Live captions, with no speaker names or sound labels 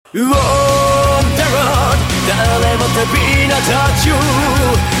誰も旅立ちゅ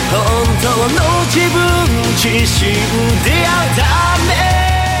本当の自分自身であるため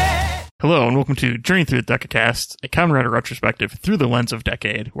Hello and welcome to Journey Through the Decacast, a Kamen Rider retrospective through the lens of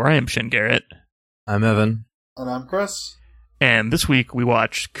Decade, where I am Shin Garrett. I'm Evan. And I'm Chris. And this week we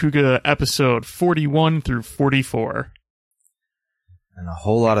watched Kuga episode 41 through 44. And a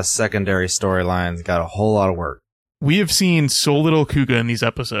whole lot of secondary storylines, got a whole lot of work. We have seen so little Kuga in these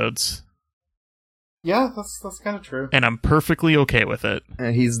episodes. Yeah, that's kind of true. And I'm perfectly okay with it.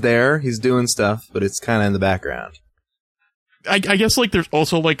 And he's there, he's doing stuff, but it's kind of in the background. I guess, like, there's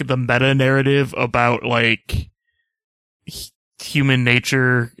also, like, the meta-narrative about, like, human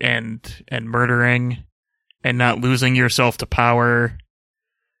nature and murdering and not losing yourself to power.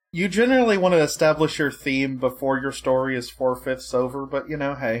 You generally want to establish your theme before your story is 4/5 over, but, you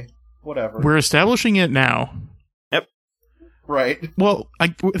know, hey, whatever. We're establishing it now. Right. Well,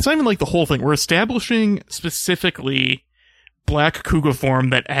 it's not even like the whole thing. We're establishing specifically Black Kuga form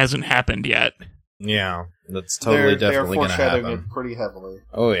that hasn't happened yet. Yeah, that's totally definitely going to happen. They're foreshadowing it pretty heavily.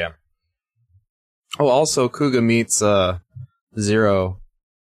 Oh, yeah. Oh, also, Kuga meets Zero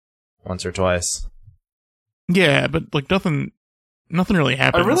once or twice. Yeah, but, like, nothing really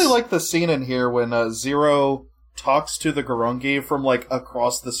happens. I really like the scene in here when Zero talks to the Gorongi from, like,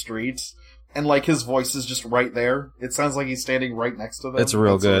 across the street. And, like, his voice is just right there. It sounds like he's standing right next to them. It's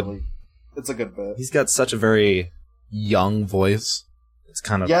real good. It's a good bit. He's got such a very young voice. It's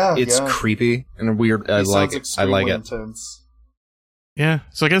kind of, it's creepy and weird. I like it. Intense. Yeah.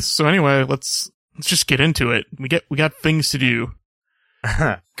 So I guess, anyway, let's just get into it. We got things to do.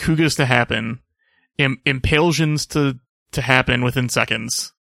 Kugas to happen. Impalsions to happen within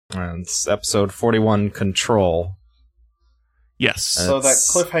seconds. And it's episode 41, Control. Yes. So that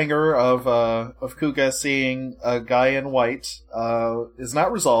cliffhanger of Kuga seeing a guy in white is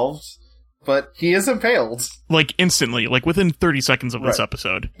not resolved, but he is impaled. Like, instantly. Like, within 30 seconds of this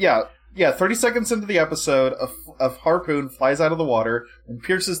episode. Yeah, 30 seconds into the episode, a harpoon flies out of the water and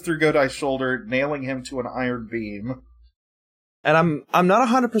pierces through Godai's shoulder, nailing him to an iron beam. And I'm not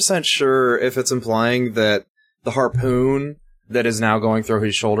 100% sure if it's implying that the harpoon that is now going through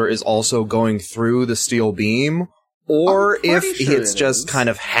his shoulder is also going through the steel beam, or if it's just kind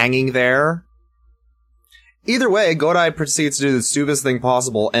of hanging there. Either way, Godai proceeds to do the stupidest thing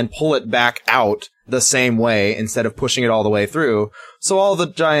possible and pull it back out the same way instead of pushing it all the way through. So all the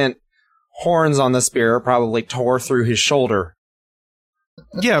giant horns on the spear probably tore through his shoulder.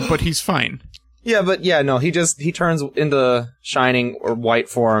 Yeah, but he's fine. Yeah, but no, he turns into shining or white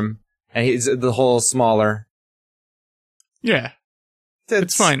form, and he's the whole smaller. Yeah.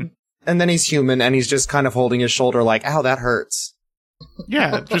 It's fine. And then he's human, and he's just kind of holding his shoulder like, ow, that hurts.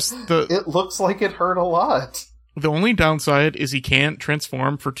 Yeah, just It looks like it hurt a lot. The only downside is he can't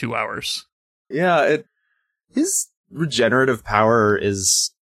transform for 2 hours. Yeah, his regenerative power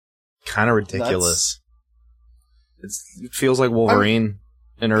is kind of ridiculous. It feels like Wolverine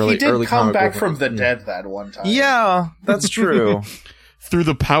in early He did come back Wolverine. from the dead that one time. Yeah, that's true. Through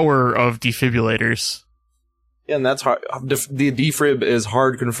the power of defibrillators. Yeah, and that's hard. The defib is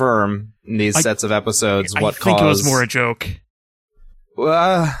hard confirm in these sets of episodes. I think it was more a joke.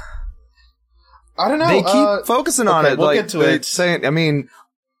 I don't know. They keep focusing on it. We'll get to it. Saying, I mean,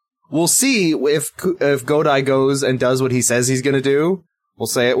 we'll see if Godai goes and does what he says he's going to do. We'll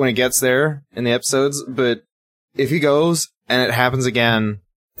say it when it gets there in the episodes. But if he goes and it happens again,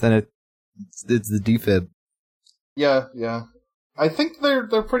 then it's the defib. Yeah. I think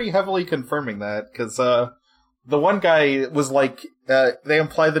they're pretty heavily confirming that because the one guy was like, they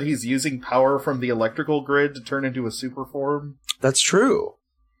imply that he's using power from the electrical grid to turn into a super form. That's true.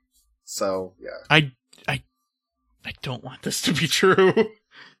 So, yeah. I don't want this to be true.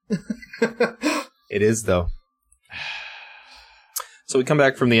 It is, though. So we come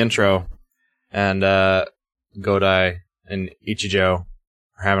back from the intro, and Godai and Ichijo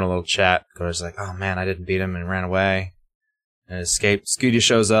are having a little chat. Godai's like, oh man, I didn't beat him and ran away and escaped. Scooty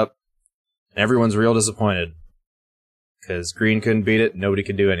shows up, and everyone's real disappointed. Because Green couldn't beat it, nobody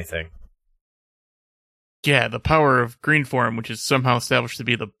could do anything. Yeah, the power of Green form, which is somehow established to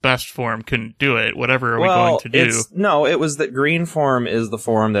be the best form, couldn't do it. Whatever are we going to do? It was that Green form is the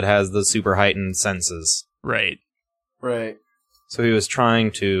form that has the super heightened senses. Right. So he was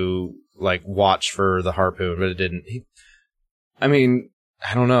trying to, like, watch for the harpoon, but it didn't. I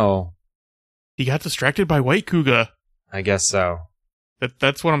don't know. He got distracted by White Kuga. I guess so.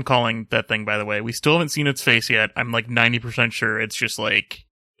 That's what I'm calling that thing, by the way. We still haven't seen its face yet. I'm like 90% sure it's just like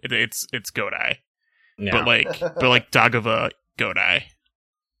it's Godai. Yeah. But like Dagova Godai.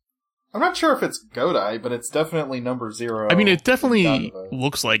 I'm not sure if it's Godai, but it's definitely number 0. I mean, it definitely Dandaza.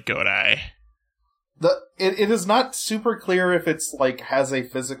 looks like Godai. It is not super clear if it's, like, has a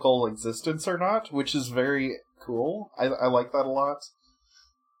physical existence or not, which is very cool. I like that a lot.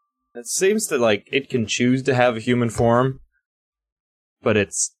 It seems that, like, it can choose to have a human form, but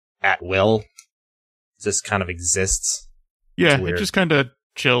it's at will. It just kind of exists. Yeah, weird. it just kind of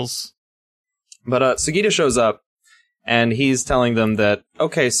chills. But Sagita shows up, and he's telling them that,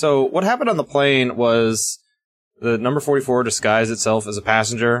 okay, so what happened on the plane was the number 44 disguised itself as a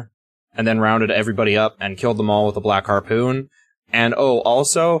passenger, and then rounded everybody up and killed them all with a black harpoon. And,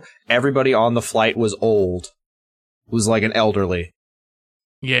 also, everybody on the flight was old. Was like an elderly.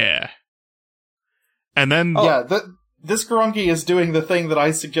 Yeah. And then... Yeah, this Garangi is doing the thing that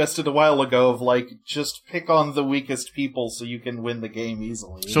I suggested a while ago of, like, just pick on the weakest people so you can win the game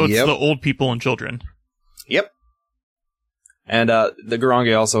easily. So it's Yep. the old people and children. Yep. And the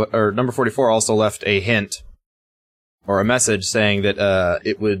Garangi also, or number 44 also left a hint, or a message saying that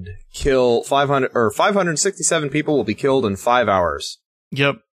it would kill 567 people will be killed in 5 hours.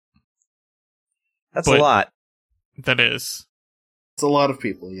 Yep, That's But- a lot. that is. It's a lot of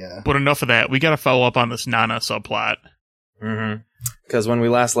people, yeah. But enough of that. We gotta follow up on this Nana subplot. Mm-hmm. Because when we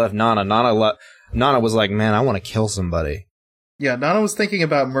last left Nana was like, man, I want to kill somebody. Yeah, Nana was thinking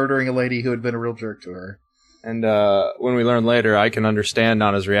about murdering a lady who had been a real jerk to her. And when we learn later, I can understand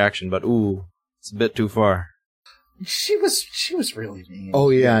Nana's reaction, but ooh, it's a bit too far. She was really mean. Oh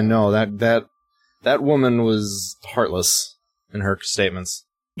yeah, no, that woman was heartless in her statements.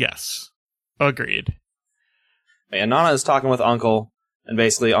 Yes. Agreed. And Nana is talking with Uncle, and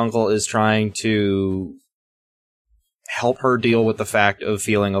basically Uncle is trying to help her deal with the fact of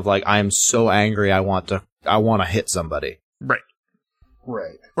feeling of like, I am so angry, I want to hit somebody. Right.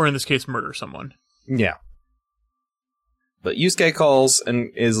 Right. Or in this case, murder someone. Yeah. But Yusuke calls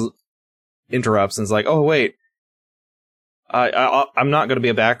and interrupts and is like, oh wait, I'm not going to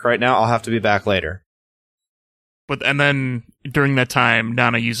be back right now, I'll have to be back later. And then during that time,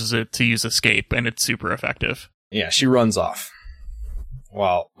 Nana uses it to use escape, and it's super effective. Yeah, she runs off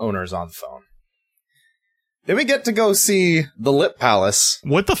while Owner's on the phone. Then we get to go see the Lip Palace.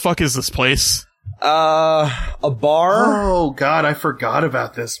 What the fuck is this place? A bar? Oh god, I forgot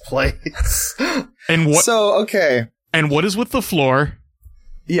about this place. And what? So, okay. And what is with the floor?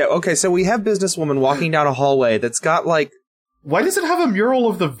 Yeah, okay, so we have businesswoman walking down a hallway that's got, like... Why does it have a mural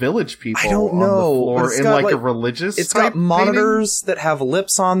of the village people I don't on know, the but floor it's in, got, like, like- a religious It's type got monitors that have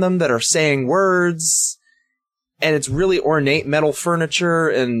lips on them that are saying words, and it's really ornate metal furniture,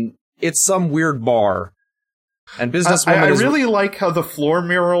 and it's some weird bar. And businesswoman I is... really like how the floor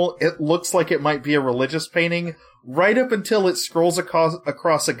mural, it looks like it might be a religious painting, right up until it scrolls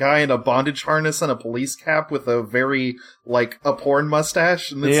across a guy in a bondage harness and a police cap with a very, like, a porn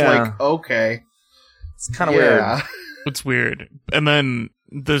mustache, and it's Yeah. like, okay. It's kind of weird. Yeah. It's weird. And then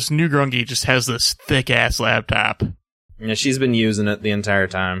this new Grungy just has this thick-ass laptop. Yeah, she's been using it the entire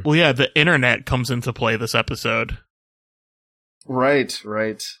time. Well, yeah, the internet comes into play this episode. Right.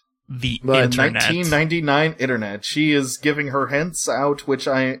 The But internet. 1999 internet. She is giving her hints out, which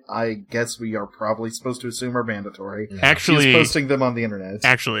I guess we are probably supposed to assume are mandatory. She's Actually, posting them on the internet.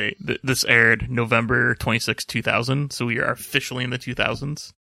 this aired November 26, 2000, so we are officially in the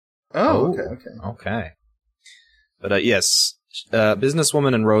 2000s. Oh, okay. Okay. But yes,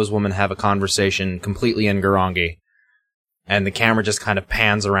 businesswoman and Rosewoman have a conversation completely in Garangi, and the camera just kind of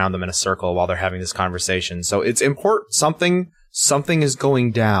pans around them in a circle while they're having this conversation. So it's important. Something is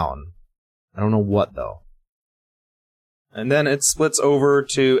going down. I don't know what though. And then it splits over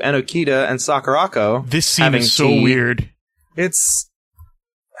to Enokita and Sakurako. This scene having is so tea. weird. It's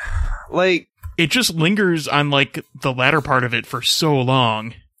like, It just lingers on, like, the latter part of it for so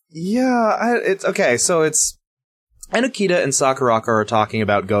long. yeah, it's okay. So it's Enokita and Sakurako are talking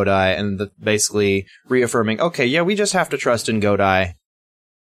about Godai and basically reaffirming, okay, yeah, we just have to trust in Godai.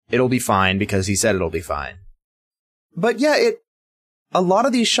 It'll be fine because he said it'll be fine. But yeah, a lot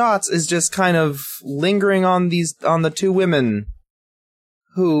of these shots is just kind of lingering on the two women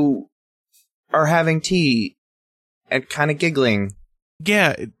who are having tea and kind of giggling.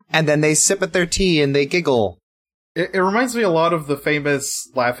 Yeah, And then they sip at their tea and they giggle. It reminds me a lot of the famous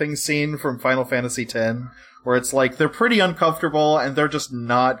laughing scene from Final Fantasy X, where it's like they're pretty uncomfortable and they're just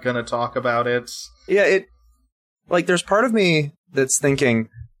not gonna talk about it. Yeah, there's part of me that's thinking,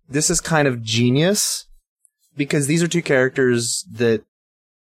 this is kind of genius, because these are two characters that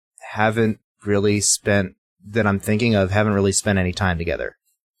haven't really spent any time together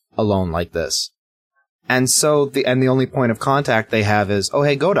alone like this. And so the only point of contact they have is, oh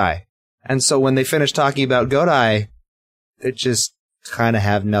hey, Godai. And so when they finish talking about Godai, it just kind of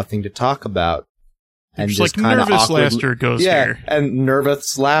have nothing to talk about. And Just just like kind of nervous awkward. laughter goes Yeah, here. and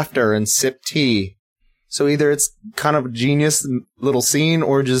nervous laughter and sip tea. So either it's kind of a genius little scene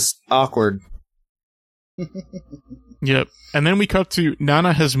or just awkward. Yep. And then we cut to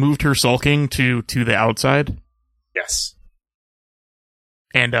Nana has moved her sulking to the outside, Yes.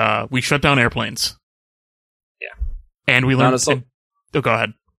 and we shut down airplanes. Yeah. And we learned. Nana's Oh, go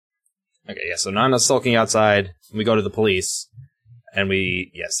ahead. Okay, yeah, so Nana's sulking outside. We go to the police. And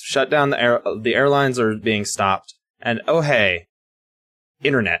we, shut down the airlines are being stopped. And oh hey,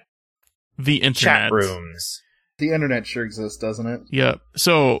 internet. The internet. Chat rooms. The internet sure exists, doesn't it? Yep.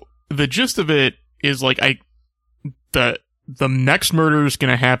 So the gist of it is like the next murder is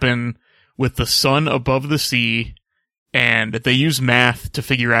going to happen with the sun above the sea, and they use math to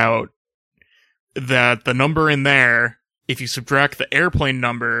figure out that the number in there, if you subtract the airplane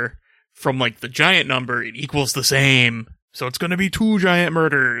number from like the giant number, it equals the same. So it's going to be 2 giant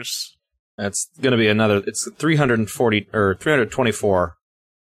murders. That's going to be it's 340 or 324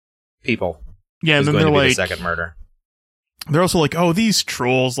 people. Yeah, and is then going they're to be like, the second murder. they're also like, oh, these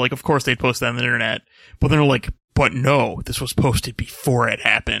trolls, like, of course they'd post that on the internet. But then they're like, but no, this was posted before it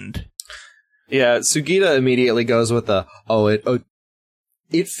happened. Yeah, Sugita immediately goes with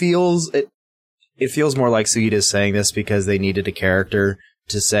it feels more like Sugita's saying this because they needed a character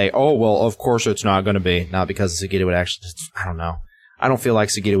to say, oh, well, of course it's not going to be. Not because Sugita would actually, I don't know. I don't feel like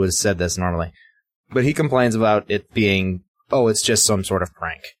Sugita would have said this normally. But he complains about it being, oh, it's just some sort of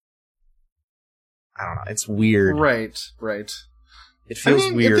prank. I don't know. It's weird. Right. It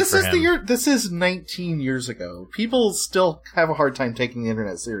feels weird this for is him. This is 19 years ago. People still have a hard time taking the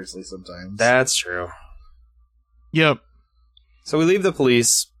internet seriously sometimes. That's true. Yep. So we leave the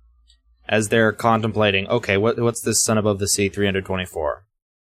police as they're contemplating, okay, what's this sun above the sea 324?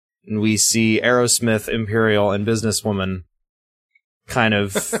 And we see Aerosmith, Imperial, and Businesswoman kind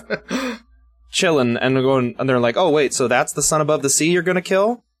of chilling and they're like, oh, wait, so that's the sun above the sea you're going to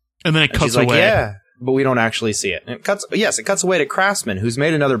kill? And then it And cuts she's like, away. yeah, but we don't actually see it. And it cuts away to Craftsman, who's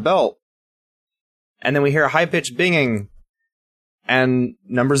made another belt. And then we hear a high-pitched binging, and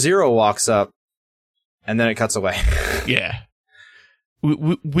number 0 walks up, and then it cuts away. Yeah.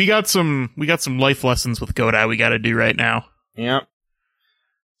 We got some life lessons with Godai we got to do right now. Yep.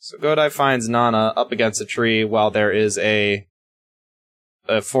 So Godai finds Nana up against a tree while there is a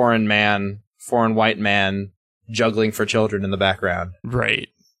foreign white man, juggling for children in the background. Right.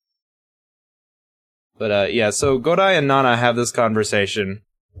 But so Godai and Nana have this conversation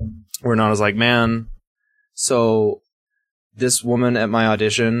where Nana's like, man, so this woman at my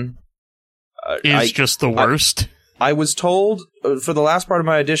audition Is just the worst. I was told, for the last part of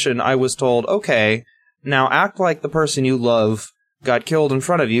my audition, I was told, okay, now act like the person you love got killed in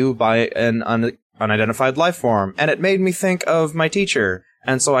front of you by an unidentified life form. And it made me think of my teacher.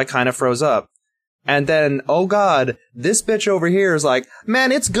 And so I kind of froze up. And then, oh god, this bitch over here is like,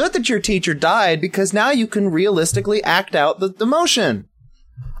 man, it's good that your teacher died because now you can realistically act out the emotion.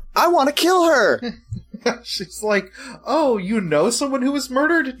 I want to kill her. She's like, oh, you know someone who was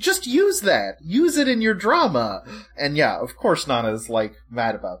murdered? Just use that. Use it in your drama. And yeah, of course Nana's like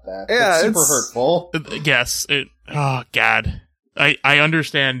mad about that. Yeah, it's super hurtful. Yes. Oh, God. I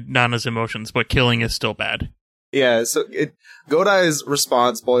understand Nana's emotions, but killing is still bad. Yeah, so Godai's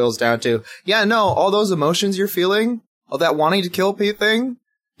response boils down to, yeah, no, all those emotions you're feeling, all that wanting to kill thing,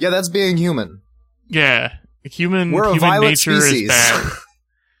 yeah, that's being human. Yeah. Human We're a violent nature species. is bad.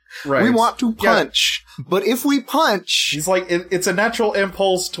 Right. We want to punch, but if we punch... He's like, it's a natural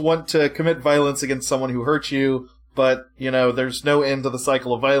impulse to want to commit violence against someone who hurt you, but, there's no end to the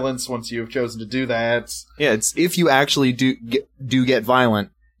cycle of violence once you've chosen to do that. Yeah, it's if you actually do get violent,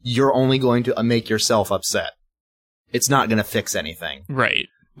 you're only going to make yourself upset. It's not going to fix anything. Right.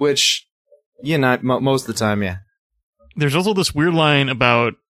 Which, most of the time, yeah. There's also this weird line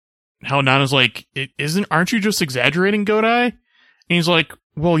about how Nana's like, aren't you just exaggerating, Godai? And he's like,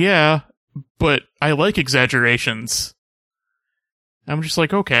 well, yeah, but I like exaggerations. I'm just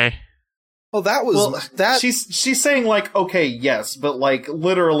like, okay. Well, that was She's saying like, okay, yes, but like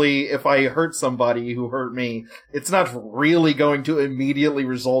literally, if I hurt somebody who hurt me, it's not really going to immediately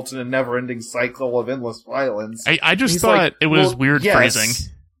result in a never-ending cycle of endless violence. I just He's thought like, it was well, weird yes. phrasing.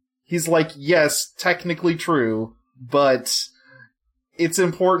 He's like, yes, technically true, but it's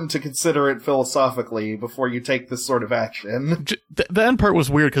important to consider it philosophically before you take this sort of action. The end part was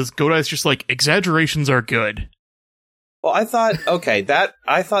weird because Godai's just like, exaggerations are good. Well, I thought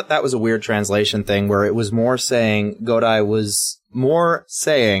that was a weird translation thing where it was more saying, Godai was more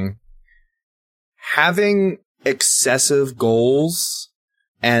saying, having excessive goals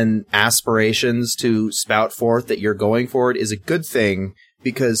and aspirations to spout forth that you're going for it is a good thing,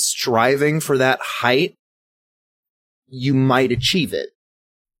 because striving for that height, you might achieve it.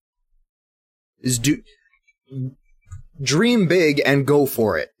 Dream big and go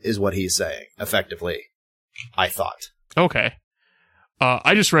for it, is what he's saying, effectively, I thought. Okay.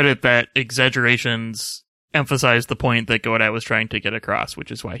 I just read it that exaggerations emphasize the point that Godai was trying to get across, which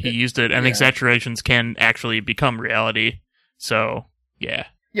is why he used it, and exaggerations can actually become reality. So, yeah.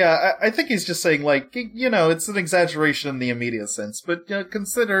 Yeah, I think he's just saying, like, it's an exaggeration in the immediate sense, but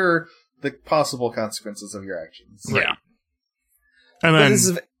consider the possible consequences of your actions. Right. Yeah.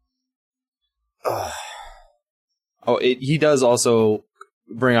 And then... he does also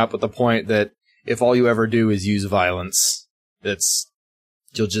bring up with the point that if all you ever do is use violence,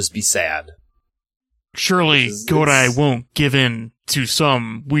 you'll just be sad. Surely Godai won't give in to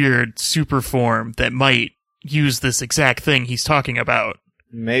some weird super form that might use this exact thing he's talking about.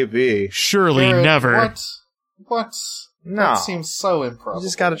 Maybe. Surely Garrett, never. What? No. That seems so improbable. You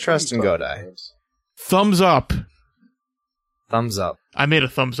just gotta trust in Godai. Thumbs up. Thumbs up. I made a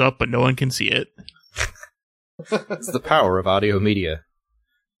thumbs up, but no one can see it. It's the power of audio media.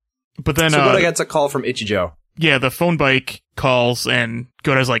 But then, so Godai gets a call from Ichijo. Yeah, the phone bike calls, and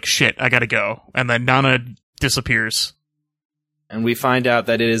Godai's like, shit, I gotta go. And then Nana disappears. And we find out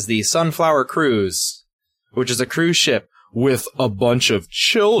that it is the Sunflower Cruise, which is a cruise ship with a bunch of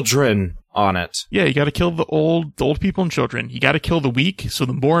children on it. Yeah, you gotta kill the old people and children. You gotta kill the weak, so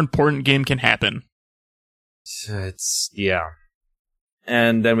the more important game can happen. Yeah.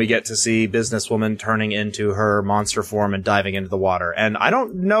 And then we get to see Businesswoman turning into her monster form and diving into the water. And I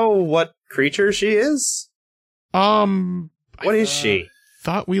don't know what creature she is. What is she?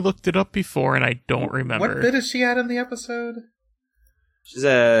 Thought we looked it up before, and I don't remember. What bit is she at in the episode? It's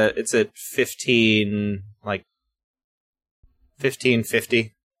at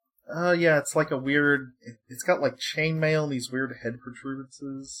 1550. Yeah, it's like a weird... It's got, like, chainmail and these weird head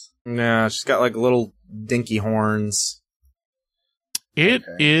protruberances. No, she's got, like, little dinky horns. It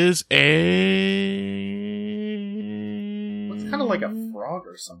is a... It's kind of like a frog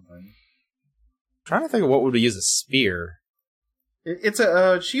or something. I'm trying to think of what would we use a spear.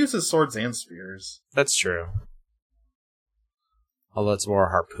 She uses swords and spears. That's true. Although it's more a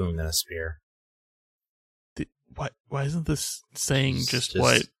harpoon than a spear. What? Why isn't this saying just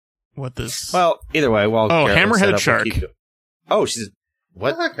what this... Well, either way, Hammerhead Shark. She's...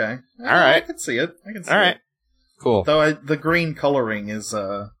 What? Okay. Alright. I can see it. Alright. Cool. Though the green coloring is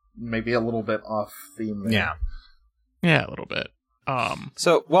maybe a little bit off theme there. Yeah. Yeah, a little bit.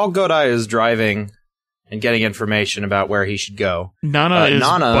 So, while Godai is driving and getting information about where he should go... Nana is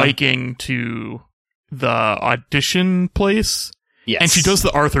biking to the audition place. Yes. And she does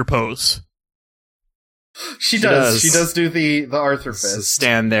the Arthur pose. She does. She does do the Arthur fist. So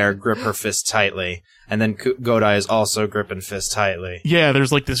stand there, grip her fist tightly, and then Godai is also gripping fist tightly. Yeah,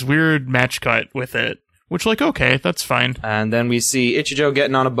 there's like this weird match cut with it, which okay, that's fine. And then we see Ichijo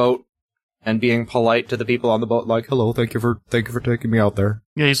getting on a boat and being polite to the people on the boat, like, "Hello, thank you for taking me out there."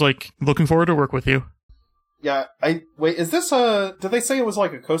 Yeah, he's like, looking forward to work with you. Yeah, wait, is this did they say it was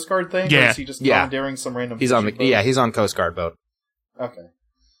like a Coast Guard thing? Yeah. Or is he just commandeering some random he's on Coast Guard boat. Okay.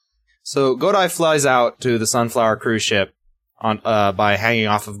 So Godai flies out to the Sunflower cruise ship by hanging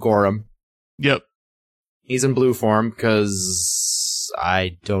off of Gorum. Yep. He's in blue form because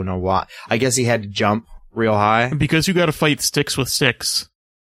I don't know why. I guess he had to jump real high. Because you gotta fight sticks with sticks.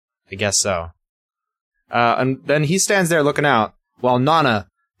 I guess so. And then he stands there looking out while Nana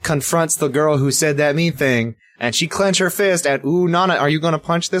confronts the girl who said that mean thing, and she clenches her fist and, "Ooh, Nana, are you gonna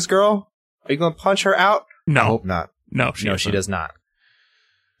punch this girl? Are you gonna punch her out?" No. I hope not. No, she does not.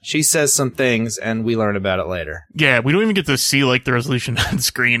 She says some things, and we learn about it later. Yeah, we don't even get to see the resolution on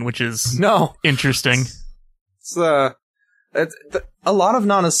screen, which is interesting. It's a lot of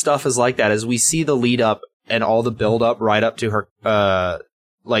Nana's stuff is like that, as we see the lead up and all the build up right up to her,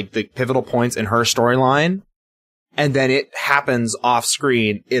 the pivotal points in her storyline, and then it happens off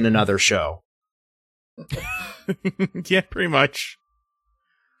screen in another show. Yeah, pretty much.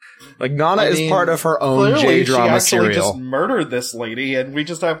 Like, Nana is part of her own J-drama serial. She actually just murdered this lady, and we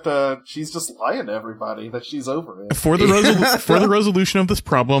just have to... She's just lying to everybody that she's over it. For the resolution of this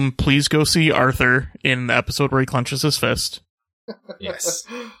problem, please go see Arthur in the episode where he clenches his fist. Yes.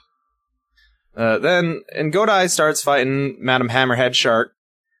 Then Godai starts fighting Madam Hammerhead Shark,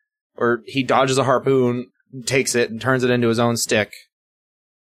 or he dodges a harpoon, takes it, and turns it into his own stick.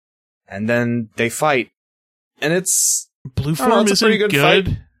 And then they fight. And it's... Blue form isn't pretty good.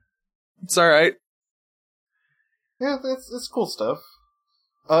 Fight. It's alright. Yeah, it's cool stuff.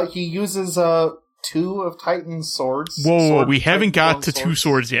 He uses two of Titan's swords. Whoa, we haven't got to two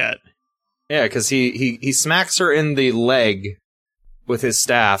swords yet. Yeah, because he smacks her in the leg with his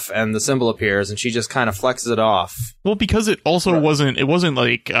staff, and the symbol appears, and she just kind of flexes it off. Well, because it also wasn't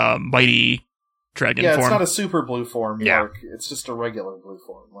like mighty dragon form. Yeah, it's not a super blue form, Yeah. Mark. It's just a regular blue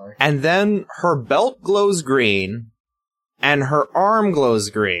form, Mark. And then her belt glows green, and her arm glows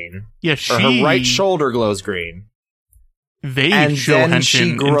green, Yeah, or her right shoulder glows green. They and show then Henshin she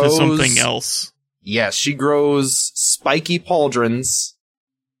into grows- something else. Yes, she grows spiky pauldrons,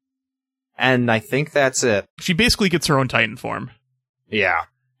 and I think that's it. She basically gets her own Titan form. Yeah,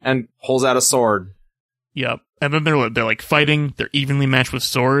 and pulls out a sword. Yep. And then they're like fighting. They're evenly matched with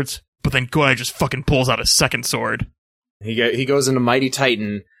swords. But then Godai just fucking pulls out a second sword. He goes into Mighty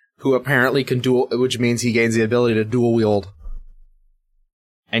Titan, who apparently can dual, which means he gains the ability to dual wield,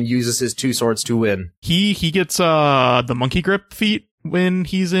 and uses his two swords to win. He gets the monkey grip feat when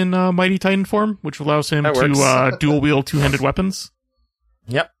he's in Mighty Titan form, which allows him That to works. dual wield two-handed weapons.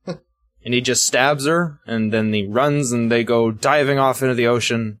 Yep. And he just stabs her, and then he runs, and they go diving off into the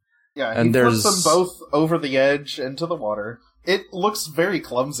ocean. Yeah, And he there's- flips them both over the edge into the water. It looks very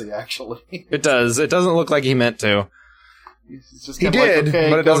clumsy, actually. It does. It doesn't look like he meant to. He's just He kinda like, did, okay,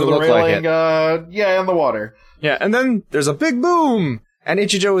 but it go doesn't to the look like railing, yeah, in the water. Yeah, and then there's a big boom, and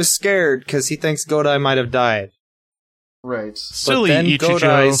Ichijo is scared because he thinks Godai might have died. Right. Silly but then Ichijo.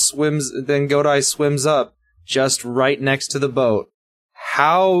 Godai swims up just right next to the boat.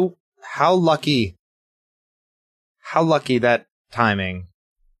 How lucky. How lucky that timing.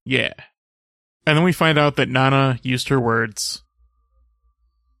 Yeah. And then we find out that Nana used her words.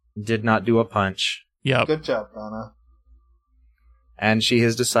 Did not do a punch. Yep. Good job, Donna. And she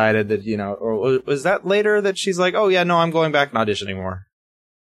has decided that, or was that later that she's like, oh yeah, no, I'm going back and auditioning more?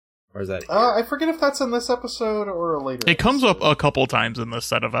 Or is that here? I forget if that's in this episode or a later It comes up episode. a couple times in this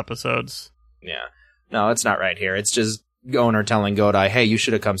set of episodes. Yeah. No, it's not right here. It's just Goner telling Godai, hey, you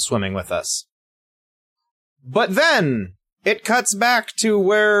should have come swimming with us. But then it cuts back to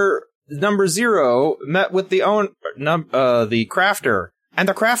where number 0 met with the crafter, and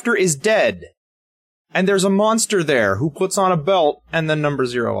the crafter is dead. And there's a monster there who puts on a belt, and then number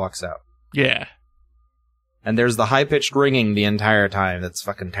 0 walks out. Yeah. And there's the high-pitched ringing the entire time. That's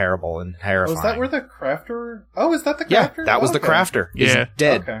fucking terrible and terrifying. Was that where the crafter... Oh, is that the Yeah, crafter? that was the Okay. crafter. He's Yeah.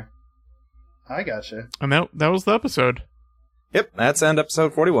 dead. Okay. I gotcha. And that was the episode. Yep, that's end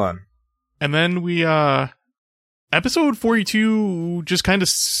episode 41. And then we episode 42 just kind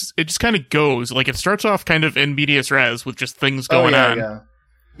of goes. Like, it starts off kind of in medias res with just things going on. Yeah.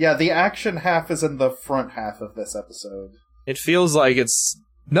 Yeah, the action half is in the front half of this episode. It feels like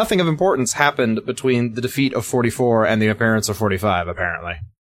nothing of importance happened between the defeat of 44 and the appearance of 45, apparently.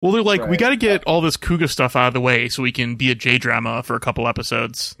 Well, they're like, we Right. gotta get all this Kuga stuff out of the way so we can be a J-drama for a couple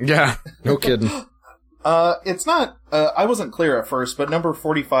episodes. Yeah, no kidding. It's not, I wasn't clear at first, but number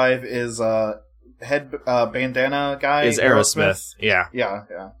 45 is, head, bandana guy. Is Aerosmith. Yeah. Yeah.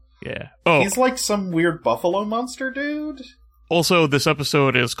 Yeah. Oh, He's like some weird buffalo monster dude. also, this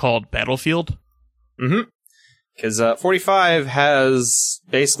episode is called Battlefield. Mm-hmm. Because 45 has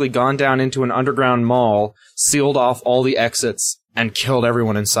basically gone down into an underground mall, sealed off all the exits, and killed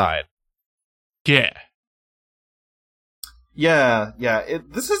everyone inside. Yeah. Yeah.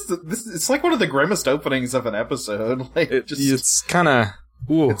 It's like one of the grimmest openings of an episode. Like, It's kind of...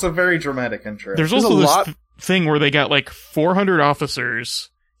 Ooh. it's a very dramatic intro. There's There's also a this lot- thing where they got like 400 officers,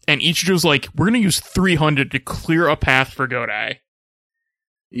 and Ichijo's like, we're gonna use 300 to clear a path for Godai.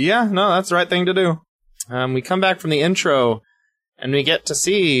 Yeah, no, that's the right thing to do. We come back from the intro, and we get to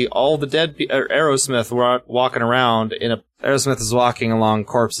see all the dead Aerosmith walking around. Aerosmith is walking along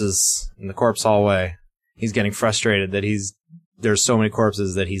corpses in the corpse hallway. He's getting frustrated that there's so many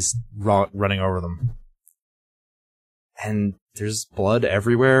corpses that he's running over them. And there's blood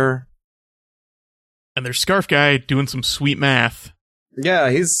everywhere. And there's Scarf Guy doing some sweet math. Yeah,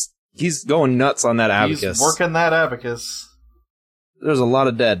 he's going nuts on that abacus. He's working that abacus. There's a lot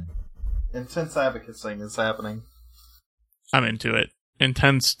of dead. Intense abacusing is happening. I'm into it.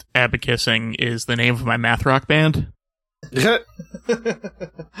 Intense Abacusing is the name of my math rock band. We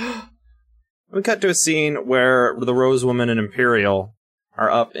cut to a scene where the Rose Woman and Imperial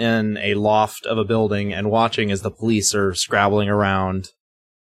are up in a loft of a building and watching as the police are scrabbling around.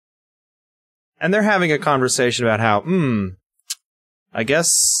 And they're having a conversation about how, I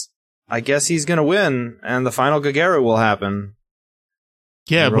guess he's gonna win, and the final Gageru will happen.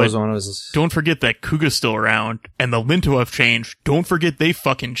 Yeah, And but Rose Woman was, don't forget that Kuga's still around, and the Linto have changed. Don't forget they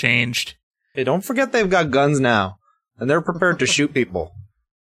fucking changed. hey, don't forget they've got guns now, and they're prepared to shoot people.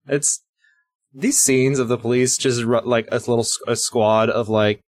 It's these scenes of the police just like a squad of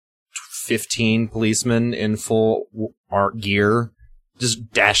like 15 policemen in full art gear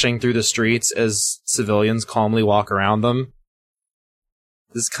just dashing through the streets as civilians calmly walk around them.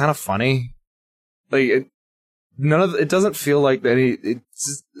 This is kind of funny. Like, it doesn't feel like any. It's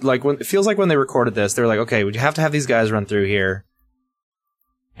just, like it feels like when they recorded this, they were like, okay, we have to have these guys run through here,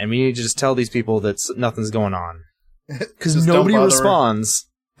 and we need to just tell these people that nothing's going on because nobody responds.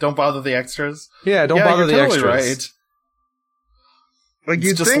 Don't bother the extras. Yeah, don't bother the totally extras. Right. Like,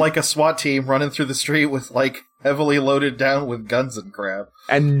 it's just like a SWAT team running through the street with like heavily loaded down with guns and crap,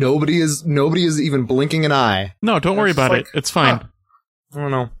 and nobody is even blinking an eye. No, don't worry about it. It's fine. I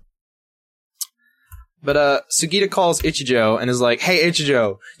don't know. But Sugita calls Ichijo and is like, "Hey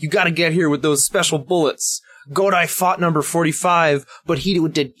Ichijo, you gotta get here with those special bullets. Godai fought number 45, but he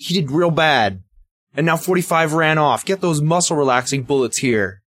did real bad. And now 45 ran off. Get those muscle relaxing bullets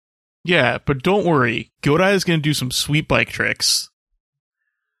here." Yeah, but don't worry. Godai is going to do some sweet bike tricks.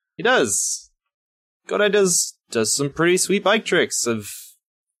 He does. Godai does some pretty sweet bike tricks of,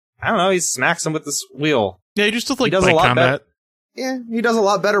 I don't know, he smacks him with this wheel. Yeah, he just does like does bike a lot combat. Yeah, he does a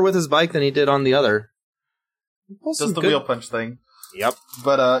lot better with his bike than he did on the other. Does the wheel punch thing. Yep.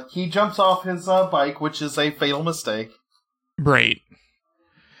 But he jumps off his bike, which is a fatal mistake. Right.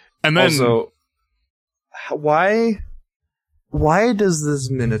 And then... Also, why does this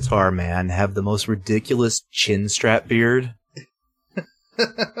Minotaur man have the most ridiculous chin strap beard?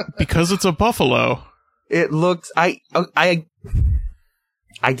 Because it's a buffalo. It looks... I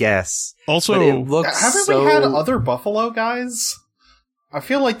guess. Also... But it looks haven't we had other buffalo guys? I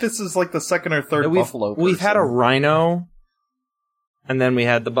feel like this is like the second or third buffalo person. We've had a rhino, and then we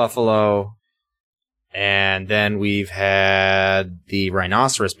had the buffalo, and then we've had the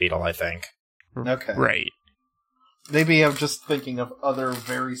rhinoceros beetle, I think. Okay. Right. Maybe I'm just thinking of other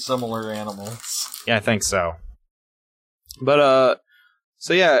very similar animals. Yeah, I think so. But,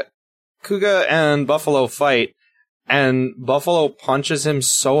 so yeah, Kuga and Buffalo fight, and Buffalo punches him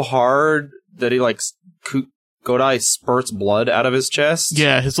so hard that he, like, Godai spurts blood out of his chest.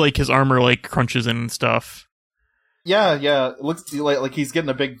 Yeah, his armor, like, crunches in and stuff. Yeah. It looks like he's getting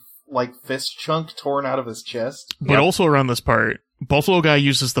a big, like, fist chunk torn out of his chest. But also around this part, Buffalo Guy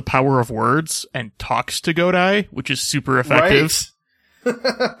uses the power of words and talks to Godai, which is super effective.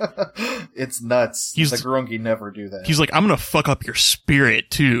 Right? It's nuts. The Gurungi never do that. He's like, I'm gonna fuck up your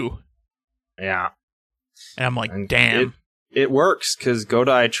spirit, too. Yeah. And I'm like, damn. It works, because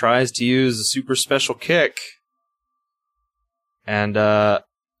Godai tries to use a super special kick. And,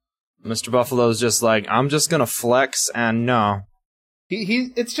 Mr. Buffalo's just like, I'm just gonna flex, and no.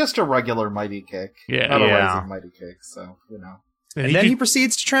 It's just a regular mighty kick. Yeah. Not a rising mighty kick, so, you know. And then he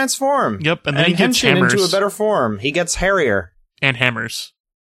proceeds to transform. Yep, and then he gets Henshin hammers. into a better form. He gets hairier. And hammers.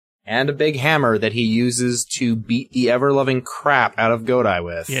 And a big hammer that he uses to beat the ever-loving crap out of Godai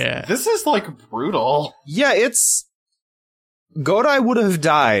with. Yeah. This is, like, brutal. Yeah, Godai would have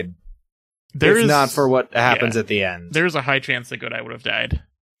died if not for what happens at the end. There's a high chance that Godai would have died.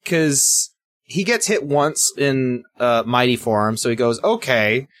 Because he gets hit once in Mighty form, so he goes,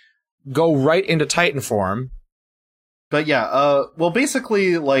 okay, go right into Titan form. But yeah, well,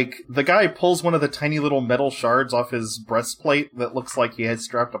 basically, like, the guy pulls one of the tiny little metal shards off his breastplate that looks like he had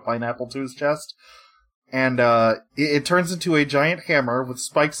strapped a pineapple to his chest, and it turns into a giant hammer with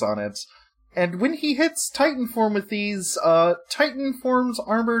spikes on it. And when he hits Titan form with these, Titan form's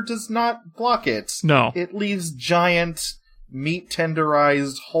armor does not block it. No. It leaves giant,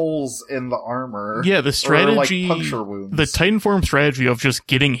 meat-tenderized holes in the armor. Yeah, the strategy... Or, like, puncture wounds. The Titan form strategy of just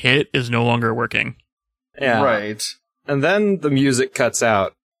getting hit is no longer working. Yeah. Right. And then the music cuts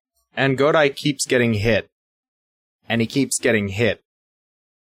out, and Godai keeps getting hit. And he keeps getting hit.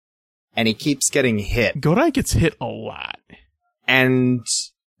 And he keeps getting hit. Godai gets hit a lot. And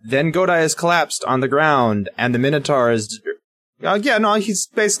then Godai is collapsed on the ground, and the Minotaur is... he's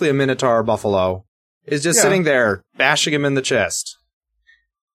basically a Minotaur buffalo. Is just sitting there, bashing him in the chest.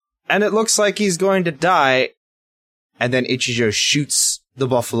 And it looks like he's going to die, and then Ichijo shoots the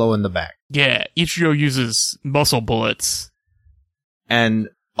buffalo in the back. Yeah, Ichijo uses muscle bullets. And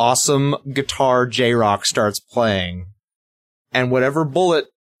awesome guitar J-Rock starts playing. And whatever bullet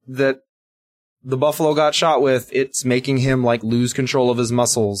that the buffalo got shot with, it's making him, like, lose control of his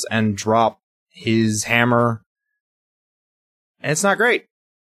muscles and drop his hammer. And it's not great.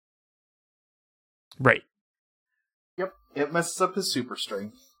 Right. Yep, it messes up his super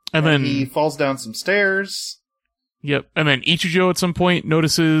strength. And then he falls down some stairs. Yep, and then Ichijo at some point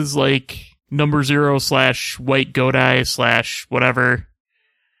notices, like, number 0/white Godai / whatever.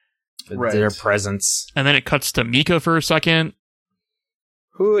 Right. Their presence. And then it cuts to Mika for a second.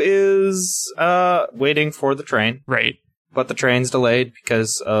 Who is, waiting for the train. Right. but the train's delayed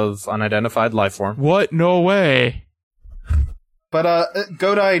because of unidentified life form. What? No way. But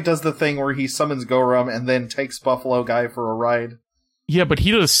Godai does the thing where he summons Gorum and then takes Buffalo Guy for a ride. Yeah, but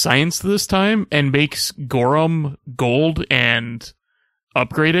he does science this time and makes Gorum gold and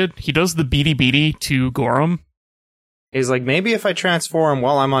upgraded. He does the beady beady to Gorum. He's like, maybe if I transform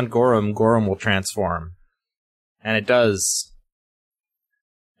while I'm on Gorum, Gorum will transform. And it does.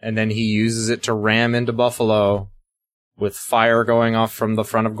 And then he uses it to ram into Buffalo with fire going off from the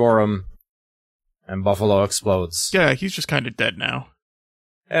front of Gorum. And Buffalo explodes. Yeah, he's just kind of dead now.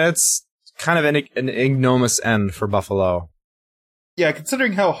 And it's kind of an ignominious end for Buffalo. Yeah,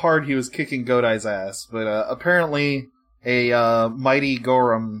 considering how hard he was kicking Godai's ass. But apparently a mighty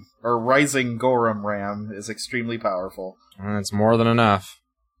Gorum, or rising Gorum ram is extremely powerful. And it's more than enough.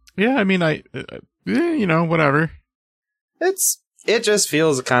 Yeah, I mean, whatever. It just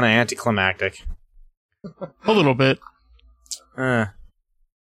feels kind of anticlimactic. A little bit.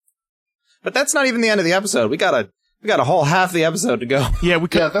 But that's not even the end of the episode. We got a whole half the episode to go. Yeah,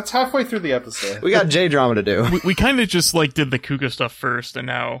 that's halfway through the episode. We got J-drama to do. We kind of just did the Kuga stuff first, and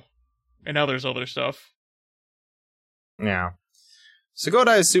now there's other stuff. Yeah. So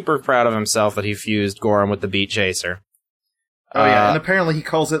Godai is super proud of himself that he fused Gorum with the Beat Chaser. Oh yeah, and apparently he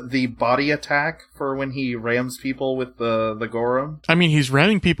calls it the body attack for when he rams people with the Gorum. I mean, he's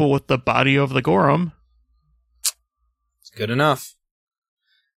ramming people with the body of the Gorum. It's good enough.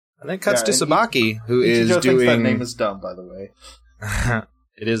 And then cuts to Sabaki, who is Ichijo doing... thinks that name is dumb, by the way.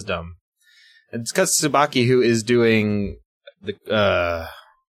 It is dumb. And it cuts to Sabaki, who is doing the...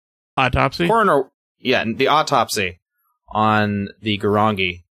 Autopsy? The autopsy on the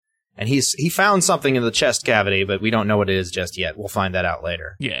Garangi. And he found something in the chest cavity, but we don't know what it is just yet. We'll find that out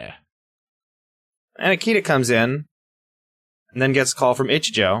later. Yeah. And Akita comes in, and then gets a call from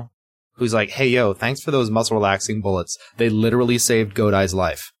Ichijo, who's like, hey, yo, thanks for those muscle-relaxing bullets. They literally saved Godai's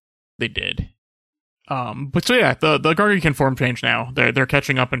life. They did. But so yeah, the Garangi can form change now. They're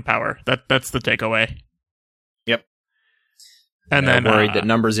catching up in power. That's the takeaway. Yep. And they're then worried that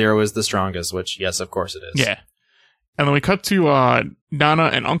number 0 is the strongest, which, yes, of course it is. Yeah. And then we cut to Nana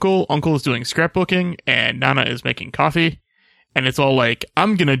and Uncle. Uncle is doing scrapbooking, and Nana is making coffee. And it's all like,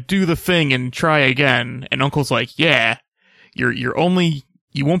 I'm gonna do the thing and try again. And Uncle's like, yeah, you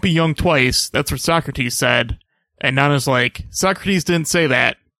won't be young twice. That's what Socrates said. And Nana's like, Socrates didn't say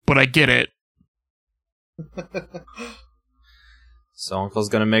that, but I get it. So Uncle's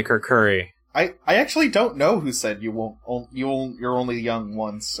gonna make her curry. I actually don't know who said you're only young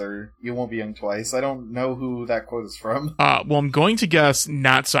once, or you won't be young twice. I don't know who that quote is from. Well, I'm going to guess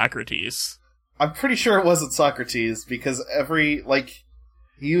not Socrates. I'm pretty sure it wasn't Socrates, because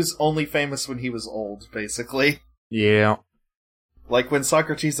he was only famous when he was old, basically. Yeah. Like, when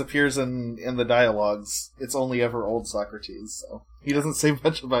Socrates appears in the dialogues, it's only ever old Socrates, so he doesn't say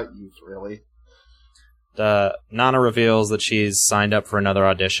much about youth, really. Nana reveals that she's signed up for another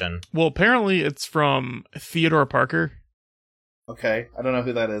audition. Well, apparently it's from Theodore Parker. Okay, I don't know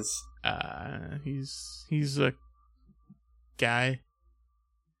who that is. He's a guy.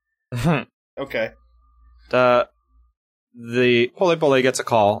 Okay. The Pole Pole gets a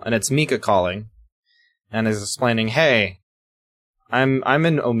call, and it's Mika calling, and is explaining, hey, I'm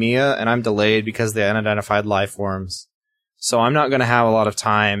in Omiya, and I'm delayed because of the unidentified life forms. So I'm not going to have a lot of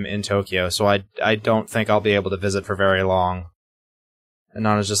time in Tokyo, so I don't think I'll be able to visit for very long. And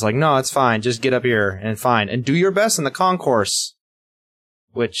Nana's just like, no, it's fine, just get up here, and fine. And do your best in the concourse.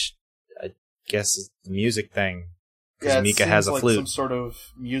 Which, I guess, is the music thing. Because Mika has a flute. Some sort of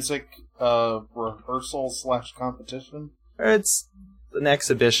music rehearsal / competition? Or it's an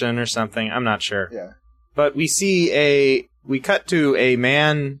exhibition or something, I'm not sure. Yeah. But we cut to a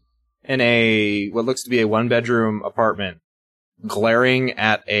man in what looks to be a one-bedroom apartment, glaring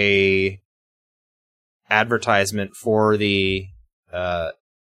at a advertisement for the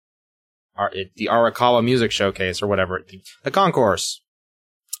Arakawa Music Showcase or whatever, the concourse.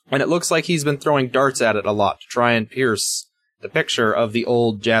 And it looks like he's been throwing darts at it a lot to try and pierce the picture of the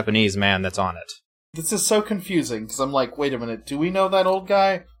old Japanese man that's on it. This is so confusing, because I'm like, wait a minute, do we know that old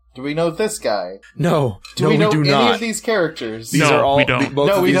guy? Do we know this guy? No, do we know do any not. of these characters? These are all, we don't.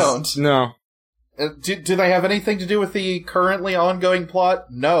 We don't. No. Do they have anything to do with the currently ongoing plot?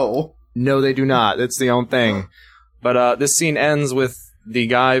 No. No, they do not. That's the own thing. But this scene ends with the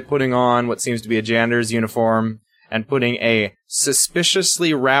guy putting on what seems to be a janitor's uniform and putting a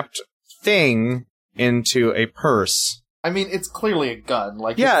suspiciously wrapped thing into a purse. I mean, it's clearly a gun.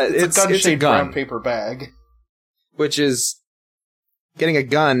 It's a gun-shaped gun. brown paper bag. Which is... Getting a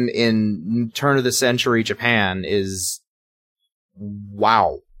gun in turn-of-the-century Japan is...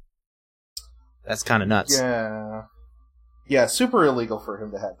 Wow. That's kind of nuts. Yeah. Yeah, super illegal for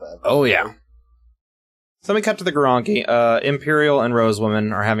him to have that. Oh, yeah. So we cut to the Garangi. Imperial and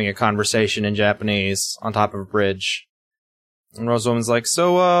Rosewoman are having a conversation in Japanese on top of a bridge. And Rosewoman's like,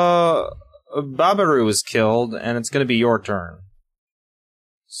 so, Babaru was killed, and it's gonna be your turn.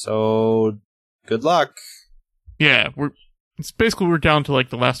 So, good luck. Yeah, we're down to like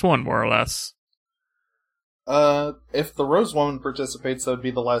the last one, more or less. If the Rose Woman participates, that would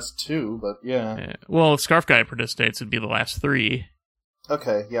be the last two, but yeah. Well, if Scarf Guy participates, it'd be the last three.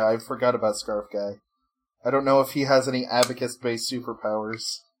 Okay, yeah, I forgot about Scarf Guy. I don't know if he has any Abacus-based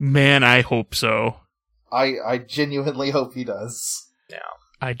superpowers. Man, I hope so. I genuinely hope he does. Yeah.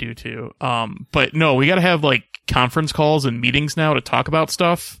 I do too. But no, we gotta have like conference calls and meetings now to talk about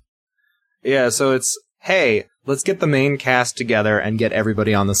stuff. Yeah, so it's, hey, let's get the main cast together and get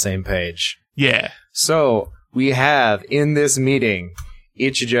everybody on the same page. Yeah. So, we have in this meeting,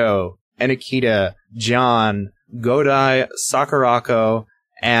 Ichijo, Enakita, John, Godai, Sakurako,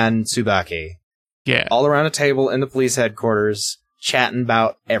 and Tsubaki. Yeah. All around a table in the police headquarters, chatting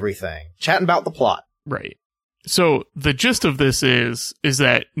about everything. Chatting about the plot. Right. So the gist of this is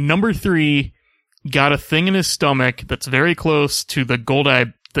that number 3 got a thing in his stomach that's very close to the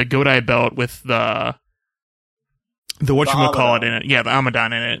Godai belt with the whatchamacallit in it. Yeah, the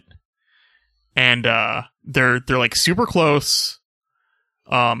Amadan in it. And they're like super close.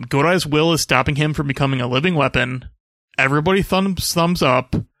 Godai's will is stopping him from becoming a living weapon. Everybody thumbs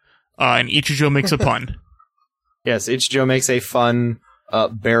up. And Ichijo makes a pun. Yes, Ichijo makes a fun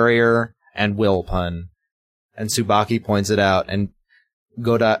barrier and will pun. And Tsubaki points it out, and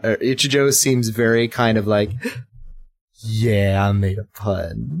Ichijo seems very kind of like, yeah, I made a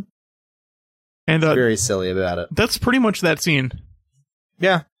pun. And very silly about it. That's pretty much that scene.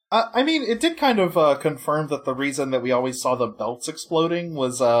 Yeah. I mean, it did kind of confirm that the reason that we always saw the belts exploding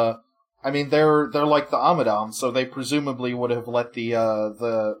was, I mean, they're like the Amadam, so they presumably would have let the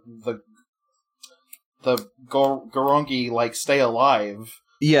Gorongi, like, stay alive.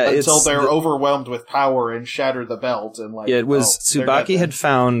 Yeah, until they're overwhelmed with power and shatter the belt and like. Yeah, it was Tsubaki had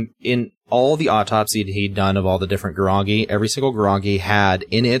found in all the autopsy he'd done of all the different Gorongi, every single Gorongi had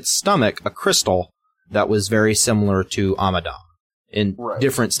in its stomach a crystal that was very similar to Amadam in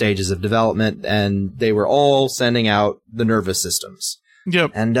different stages of development, and they were all sending out the nervous systems.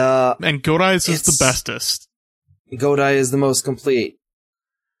 Yep. And Godai's is the bestest. Godai is the most complete.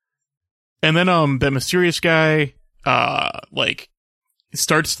 And then that mysterious guy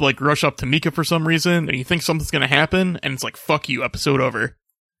starts to like rush up to Mika for some reason, and he thinks something's gonna happen, and it's like, fuck you, episode over.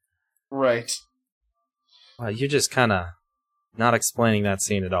 Right. You're just kind of not explaining that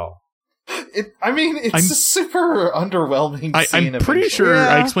scene at all. It's a super underwhelming scene. I'm pretty sure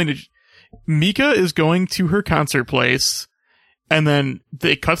I explained it. Mika is going to her concert place, and then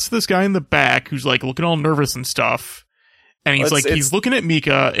it cuts to this guy in the back who's like looking all nervous and stuff. And he's looking at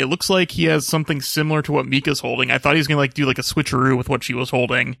Mika. It looks like he has something similar to what Mika's holding. I thought he was gonna like do like a switcheroo with what she was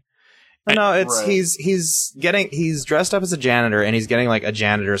holding. No, he's dressed up as a janitor, and he's getting like a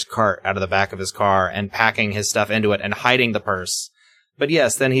janitor's cart out of the back of his car and packing his stuff into it and hiding the purse. But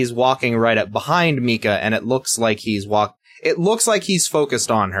yes, then he's walking right up behind Mika, and it looks like he's focused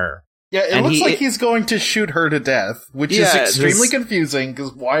on her. Yeah, it looks like he's going to shoot her to death, which is extremely confusing,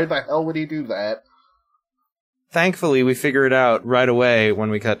 because why the hell would he do that? Thankfully, we figure it out right away when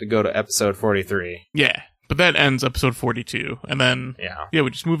we go to episode 43. Yeah, but that ends episode 42. And then,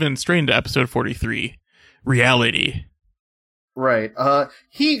 we just move in straight into episode 43. Reality. Right.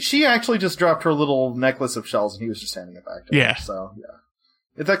 She actually just dropped her little necklace of shells, and he was just handing it back to her. So, yeah.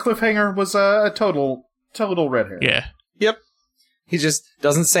 That cliffhanger was a total red herring. Yeah. Yep. He just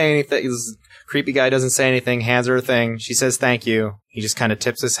doesn't say anything. This creepy guy doesn't say anything, hands her a thing. She says thank you. He just kind of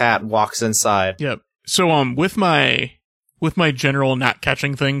tips his hat and walks inside. Yep. So, with my general not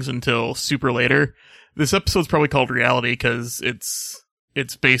catching things until super later, this episode's probably called Reality because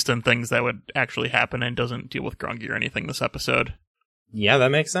it's based on things that would actually happen and doesn't deal with Grongi or anything this episode. Yeah, that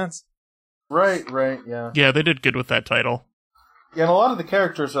makes sense. Right, yeah. Yeah, they did good with that title. Yeah, and a lot of the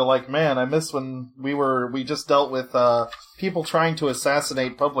characters are like, man, I miss when we just dealt with people trying to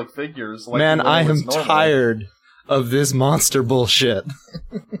assassinate public figures. Like, man, I am tired of this monster bullshit.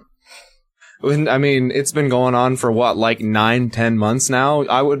 I mean, it's been going on for what, like 9-10 months now?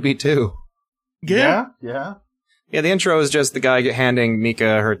 I would be too. Yeah. Yeah, the intro is just the guy handing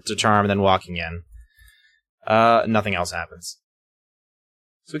Mika her to charm and then walking in. Nothing else happens.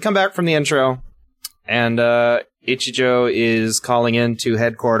 So we come back from the intro, and Ichijo is calling into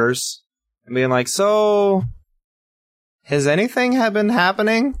headquarters and being like, so, has anything been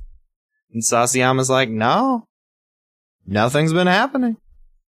happening? And Sasayama's like, no, nothing's been happening.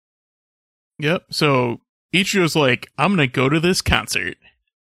 Yep. So Ichijo's like, I'm gonna go to this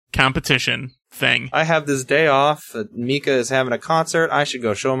competition thing. I have this day off. Mika is having a concert. I should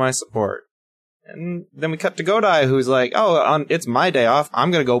go show my support. And then we cut to Godai, who's like, it's my day off.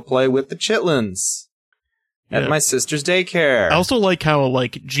 I'm going to go play with the Chitlins at my sister's daycare. I also like how,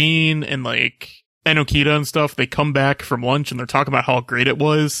 like, Jean and, like, Enokita and stuff, they come back from lunch and they're talking about how great it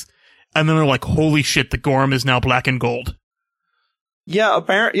was. And then they're like, holy shit, the Gorm is now black and gold. Yeah,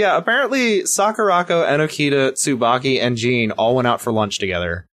 apparently Sakurako, Enokita, Tsubaki, and Jean all went out for lunch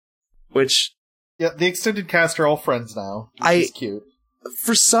together. Which... Yeah, the extended cast are all friends now. Which is cute.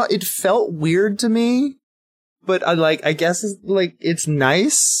 It felt weird to me, but I guess it's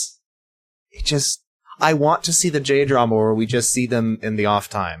nice. I want to see the J-drama where we just see them in the off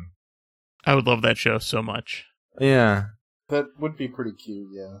time. I would love that show so much. Yeah. That would be pretty cute,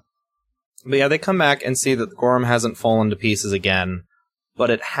 yeah. But yeah, they come back and see that the Gorm hasn't fallen to pieces again, but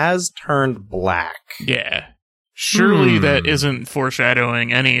it has turned black. Yeah. Surely that isn't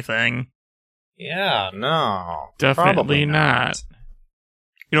foreshadowing anything. Yeah, no. Definitely not.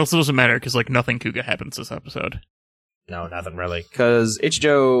 It also doesn't matter, because, like, nothing Kuga happens this episode. No, nothing really. Because it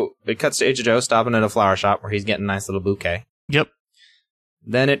cuts to Ichijo stopping at a flower shop where he's getting a nice little bouquet. Yep.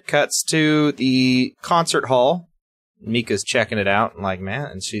 Then it cuts to the concert hall. Mika's checking it out,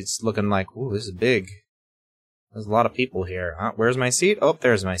 and she's looking like, ooh, this is big. There's a lot of people here. Where's my seat? Oh,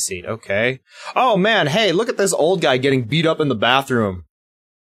 there's my seat. Okay. Oh, man, hey, look at this old guy getting beat up in the bathroom.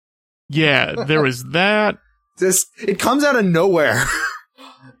 Yeah, there was that. It comes out of nowhere.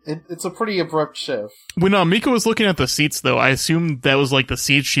 It's a pretty abrupt shift. When Mika was looking at the seats, though, I assumed that was, like, the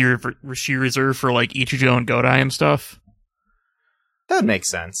seats she reserved for, like, Ichijo and Godai and stuff. That makes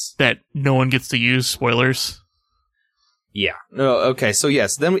sense. That no one gets to use. Spoilers. Yeah. No. Okay. So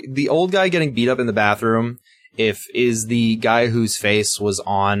yes, then the old guy getting beat up in the bathroom is the guy whose face was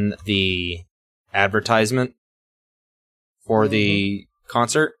on the advertisement for the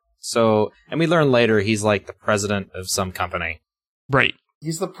concert. So, and we learn later he's like the president of some company. Right.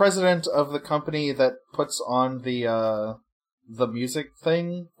 He's the president of the company that puts on the music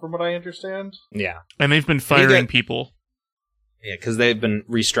thing, from what I understand. Yeah. And they've been firing people. Yeah, because they've been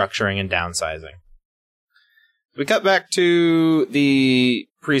restructuring and downsizing. We cut back to the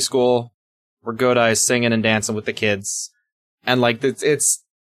preschool where Godai is singing and dancing with the kids. And, like, it's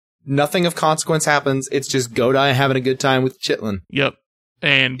nothing of consequence happens. It's just Godai having a good time with Chitlin. Yep.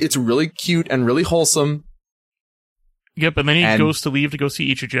 And it's really cute and really wholesome. Yep, and then he goes to leave to go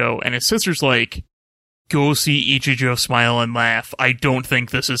see Ichijo, and his sister's like, go see Ichijo smile and laugh. I don't think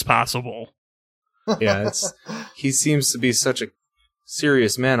this is possible. Yeah, he seems to be such a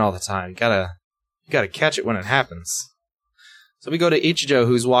serious man all the time. You gotta catch it when it happens. So we go to Ichijo,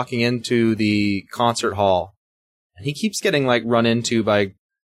 who's walking into the concert hall, and he keeps getting, like, run into by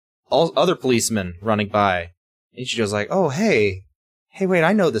all other policemen running by. Ichijo's like, oh, hey, wait,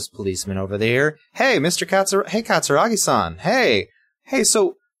 I know this policeman over there. Hey, Mr. Katsuragi-san. Hey,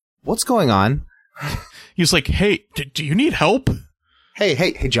 so, what's going on? He's like, hey, do you need help?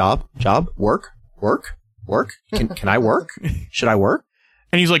 Hey, job, work. Can I work? Should I work?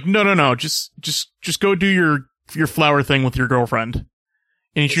 And he's like, no, just go do your flower thing with your girlfriend.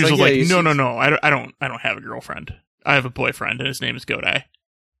 And she's like, no, I don't have a girlfriend. I have a boyfriend, and his name is Godai.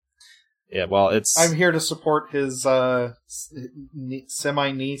 Yeah, well, I'm here to support his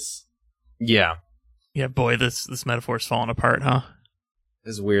semi-niece. Yeah. Yeah, boy, this metaphor's falling apart, huh?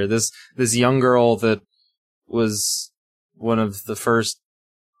 This is weird. This young girl that was one of the first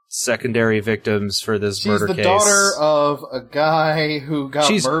secondary victims for this murder case. She's the daughter of a guy who got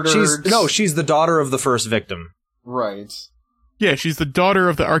murdered. She's the daughter of the first victim. Right. Yeah, she's the daughter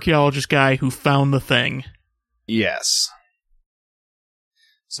of the archaeologist guy who found the thing. Yes.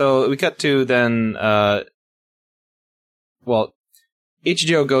 So we cut to then,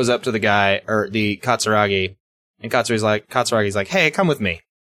 Ichijo goes up to the guy, or the Katsuragi, and Katsuragi's like, hey, come with me.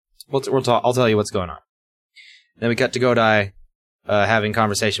 We'll talk, I'll tell you what's going on. Then we cut to Godai, having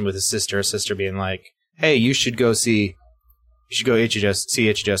conversation with his sister being like, hey, you should go see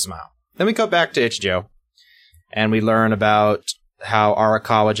Ichijo smile. Then we cut back to Ichijo, and we learn about how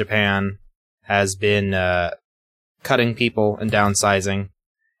Arakawa, Japan, has been, cutting people and downsizing.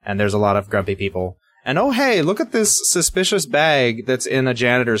 And there's a lot of grumpy people. And oh, hey, look at this suspicious bag that's in a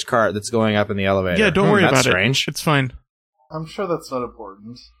janitor's cart that's going up in the elevator. Yeah, don't worry about strange. It's fine. I'm sure that's not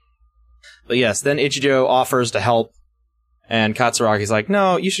important. But yes, then Ichijo offers to help. And Katsuragi's like,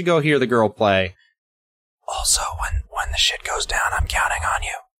 no, you should go hear the girl play. Also, when the shit goes down, I'm counting on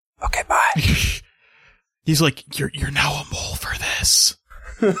you. Okay, bye. He's like, you're now a mole for this.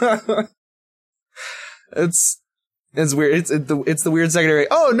 It's weird. It's the weird secondary.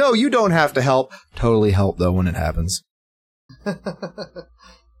 Oh no, you don't have to help. Totally help though when it happens. Go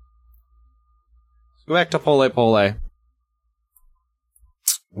back to Pole Pole,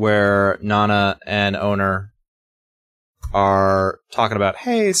 where Nana and Owner are talking about,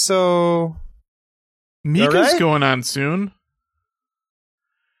 hey, so Mika's right? going on soon.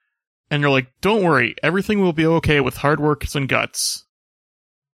 And you're like, don't worry, everything will be okay with hard work and guts.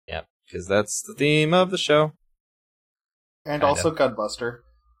 Yep, because that's the theme of the show. And also Gunbuster.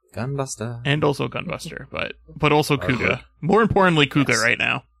 Gunbuster. And also Gunbuster, but also Kuga. More importantly, Kuga right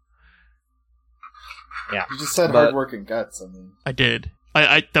now. Yeah. You just said But- hard work and guts, I mean. I did.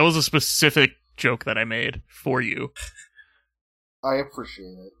 I that was a specific joke that I made for you. I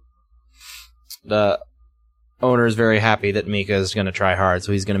appreciate it. The owner is very happy that Mika is going to try hard,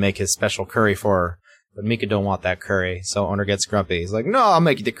 so he's going to make his special curry for her. But Mika don't want that curry, so owner gets grumpy. He's like, no, I'll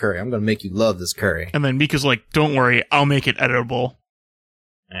make you the curry. I'm going to make you love this curry. And then Mika's like, don't worry, I'll make it editable.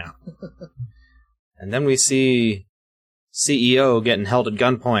 Yeah. And then we see CEO getting held at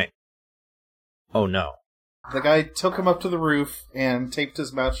gunpoint. Oh no. The guy took him up to the roof and taped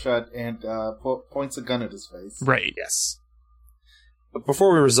his mouth shut and points a gun at his face. Right. Yes. But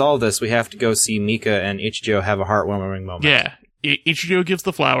before we resolve this, we have to go see Mika and Ichijo have a heartwarming moment. Yeah. Ichijo gives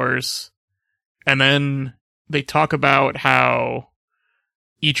the flowers, and then they talk about how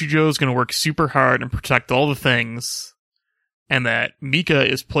Ichijo's going to work super hard and protect all the things, and that Mika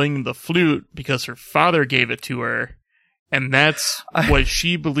is playing the flute because her father gave it to her, and that's what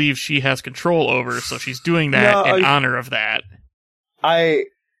she believes she has control over, so she's doing that in honor of that. I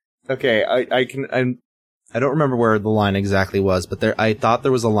don't remember where the line exactly was, but I thought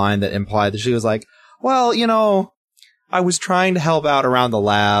there was a line that implied that she was like, well, you know, I was trying to help out around the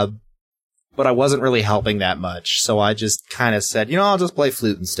lab, but I wasn't really helping that much, so I just kind of said, you know, I'll just play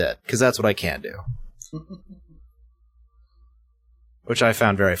flute instead, because that's what I can do. Which I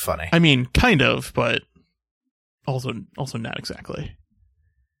found very funny. I mean, kind of, but also not exactly.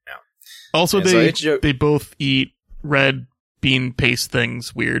 Yeah. Also, Yeah, so Ichijo- they both eat red bean paste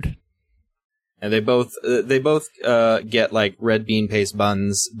things weird. And they both get like red bean paste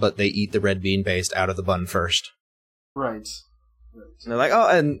buns, but they eat the red bean paste out of the bun first. Right. And they're like, oh,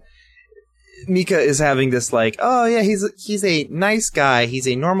 and Mika is having this like, oh yeah, he's a nice guy. He's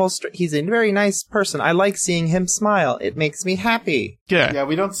a very nice person. I like seeing him smile. It makes me happy. Yeah. Yeah,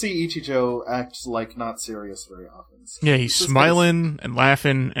 we don't see Ichijo act like not serious very often. So Yeah, he's smiling and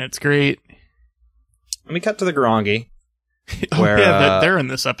laughing, and it's great. And we cut to the Garangi. Oh, Where, yeah, they're in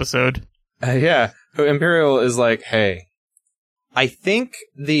this episode. Yeah, Imperial is like, hey, I think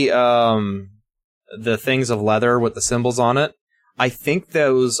the things of leather with the symbols on it, I think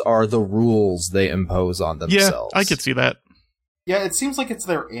those are the rules they impose on themselves. Yeah, I could see that. Yeah, it seems like it's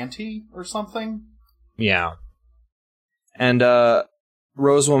their auntie or something. Yeah. And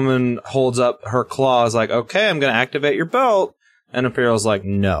Rosewoman holds up her claws like, okay, I'm going to activate your belt. And Imperial's like,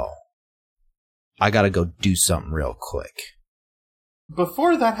 no. I got to go do something real quick.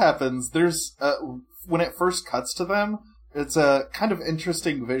 Before that happens, there's when it first cuts to them, it's a kind of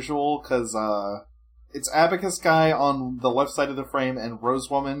interesting visual because it's Abacus guy on the left side of the frame and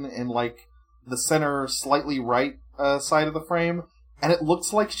Rosewoman in like the center, slightly right side of the frame, and it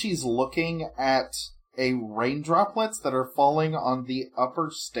looks like she's looking at a rain droplets that are falling on the upper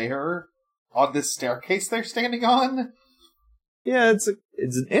stair on this staircase they're standing on. Yeah, it's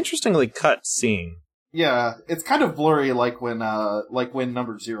an interestingly cut scene. Yeah, it's kind of blurry, like when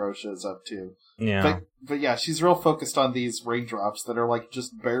Number Zero shows up too. Yeah. But yeah, she's real focused on these raindrops that are like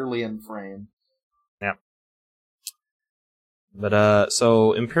just barely in frame. Yeah. But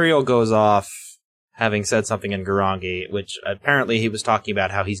so Imperial goes off having said something in Garangi, which apparently he was talking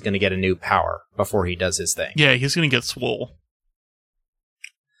about how he's going to get a new power before he does his thing. Yeah, he's gonna get swole.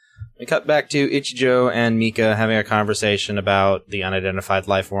 We cut back to Ichijo and Mika having a conversation about the unidentified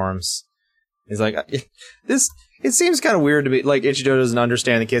life forms. He's like, it seems kind of weird to me, like, Ichijo doesn't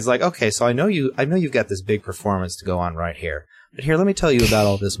understand the kid's like, okay, so I know you've got this big performance to go on right here. But here, let me tell you about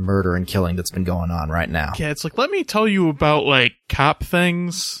all this murder and killing that's been going on right now. Yeah, it's like, let me tell you about, like, cop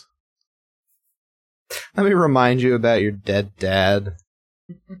things. Let me remind you about your dead dad.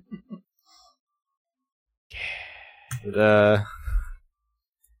 But,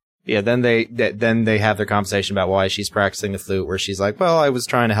 yeah, then they have their conversation about why she's practicing the flute, where she's like, well, I was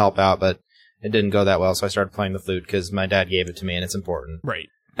trying to help out, but it didn't go that well, so I started playing the flute because my dad gave it to me and it's important. Right.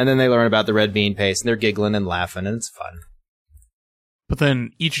 And then they learn about the red bean paste, and they're giggling and laughing, and it's fun. But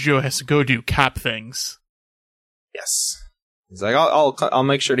then Ichijo has to go do cop things. Yes. He's like, I'll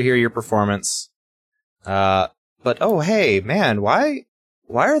make sure to hear your performance. But oh, hey, man, why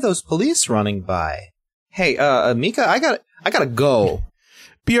are those police running by? Hey, Mika, I gotta go.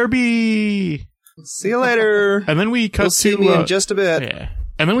 BRB. See you later. And then we cut You'll to see me in just a bit. yeah.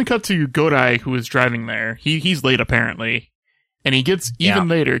 And then we cut to Godai, who is driving there. He's late apparently, and he gets even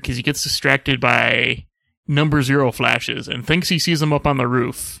later because he gets distracted by number 0 flashes and thinks he sees him up on the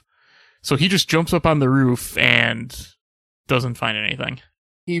roof. So he just jumps up on the roof and doesn't find anything.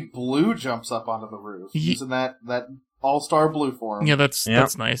 He blue jumps up onto the roof using that all-star blue form. Yeah, that's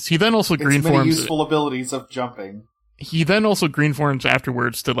nice. He then also green many forms. Useful abilities of jumping. He then also green forms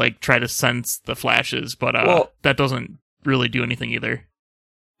afterwards to like try to sense the flashes, but that doesn't really do anything either.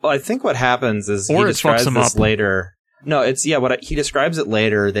 Well, I think what happens is he Or it describes fucks him this up. later. No, he describes it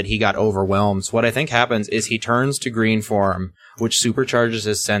later that he got overwhelmed. So what I think happens is he turns to green form, which supercharges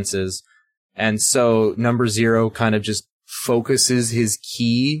his senses, and so number 0 kind of just focuses his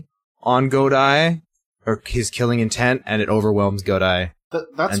ki on Godai, or his killing intent, and it overwhelms Godai.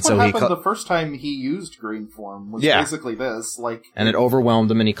 That's what happened the first time he used green form, was basically this. And it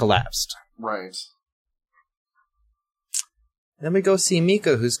overwhelmed him and he collapsed. Right. Then we go see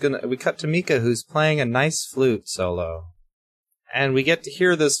Mika, we cut to Mika, who's playing a nice flute solo. And we get to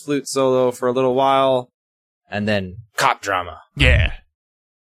hear this flute solo for a little while, and then cop drama. Yeah.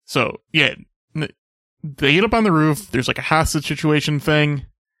 So, yeah, they get up on the roof, there's like a hostage situation thing.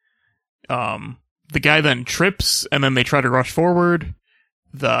 The guy then trips, and then they try to rush forward.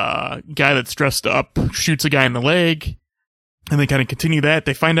 The guy that's dressed up shoots a guy in the leg, and they kind of continue that.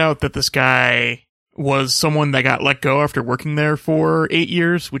 They find out that this guy was someone that got let go after working there for 8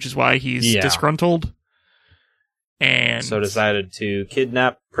 years, which is why he's disgruntled. And so decided to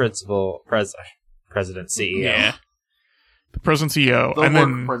kidnap President CEO. Yeah. The President CEO. The and work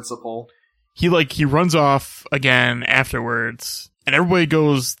then principal. He runs off again afterwards, and everybody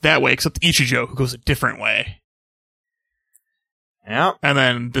goes that way except Ichijo, who goes a different way. Yeah. And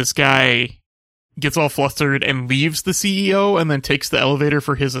then this guy gets all flustered and leaves the CEO and then takes the elevator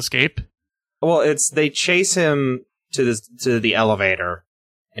for his escape. Well, they chase him to the elevator,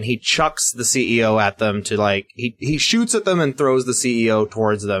 and he chucks the CEO at them he shoots at them and throws the CEO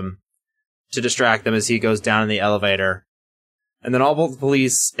towards them to distract them as he goes down in the elevator. And then all the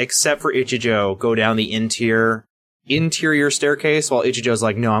police, except for Ichijo, go down the interior staircase, while Ichijo's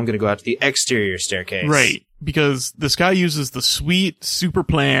like, no, I'm gonna go out to the exterior staircase. Right, because this guy uses the sweet super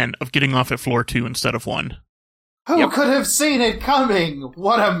plan of getting off at floor 2 instead of 1. Who could have seen it coming?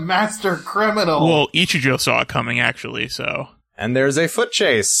 What a master criminal! Well, Ichijo saw it coming, actually, so... And there's a foot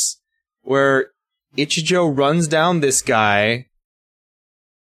chase, where Ichijo runs down this guy,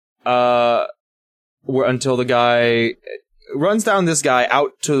 until the guy... runs down this guy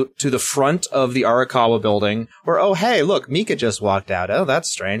out to the front of the Arakawa building, where, oh, hey, look, Mika just walked out. Oh,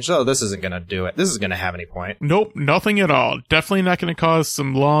 that's strange. Oh, this isn't gonna do it. This isn't gonna have any point. Nope, nothing at all. Definitely not gonna cause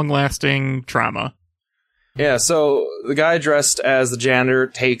some long-lasting trauma. Yeah, so the guy dressed as the janitor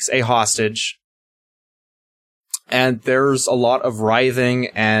takes a hostage, and there's a lot of writhing,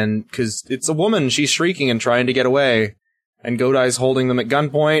 and because it's a woman, she's shrieking and trying to get away, and Godai's holding them at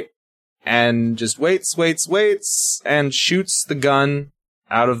gunpoint, and just waits, and shoots the gun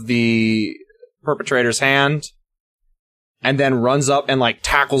out of the perpetrator's hand, and then runs up and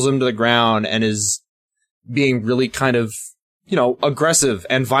tackles him to the ground, and is being really kind of, aggressive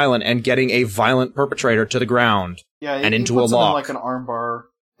and violent, and getting a violent perpetrator to the ground. Yeah, and into puts a lock. him in like an armbar,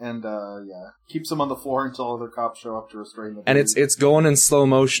 and keeps him on the floor until other cops show up to restrain the. And it's going in slow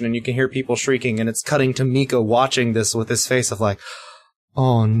motion, and you can hear people shrieking, and it's cutting to Mika watching this with his face of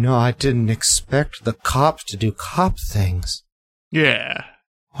oh no, I didn't expect the cops to do cop things. Yeah.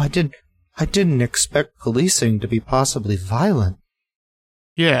 I didn't expect policing to be possibly violent.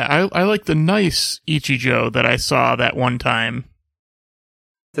 Yeah, I like the nice Ichijo that I saw that one time.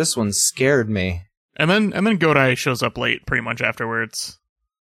 This one scared me. And then Godai shows up late pretty much afterwards.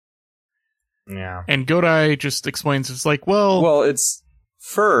 Yeah. And Godai just explains, it's well, it's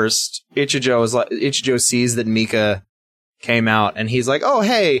first Ichijo sees that Mika came out, and he's like, oh,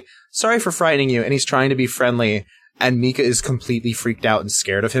 hey, sorry for frightening you, and he's trying to be friendly, and Mika is completely freaked out and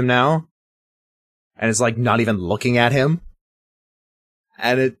scared of him now, and is not even looking at him,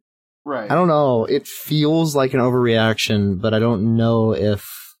 and right. I don't know, it feels like an overreaction, but I don't know if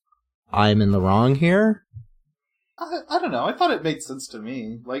I'm in the wrong here. I don't know, I thought it made sense to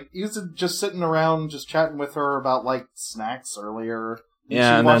me. He was just sitting around, just chatting with her about, snacks earlier.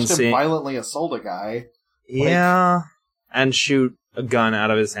 Yeah, she watched him violently assault a guy. Yeah. And shoot a gun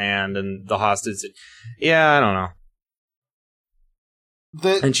out of his hand, and the hostage. Yeah, I don't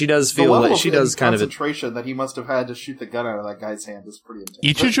know. And she does feel like she does kind of concentration that he must have had to shoot the gun out of that guy's hand is pretty intense.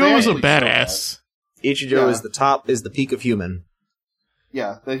 Ichijo is a badass. Ichijo is the peak of human.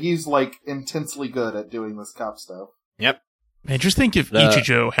 Yeah, that he's, like, intensely good at doing this cop stuff. Man, just think if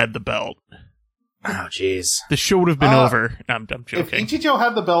Ichijo had the belt. Oh, jeez. The show would have been over. I'm joking. If Ichijo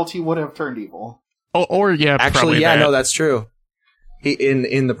had the belt, he would have turned evil. Or yeah, Actually, probably yeah, that. no, that's true. He,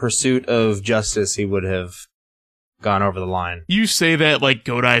 in the pursuit of justice, he would have gone over the line. You say that like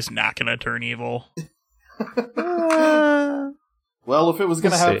Godai's not going to turn evil. Well, if it was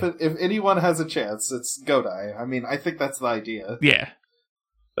going to We'll happen, if anyone has a chance, it's Godai. I mean, I think that's the idea. Yeah.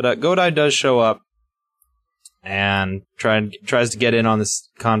 But Godai does show up and tries to get in on this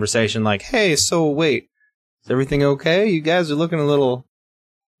conversation like, hey, so wait, is everything okay? You guys are looking a little...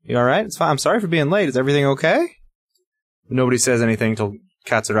 You alright? It's fine. I'm sorry for being late. Is everything okay? Nobody says anything until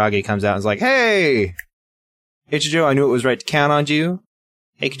Katsuragi comes out and is like, hey! Ichijo, I knew it was right to count on you.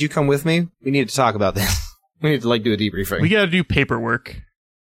 Hey, could you come with me? We need to talk about this. We need to, like, do a debriefing. We got to do paperwork.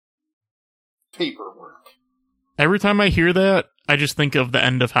 Paperwork. Every time I hear that, I just think of the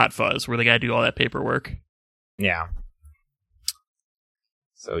end of Hot Fuzz, where they got to do all that paperwork. Yeah.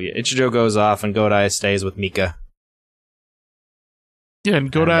 So, yeah, Ichijo goes off and Godai stays with Mika. Yeah,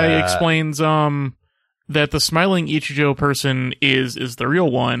 and Godai explains that the smiling Ichijo person is the real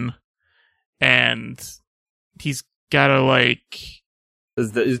one, and he's gotta, like,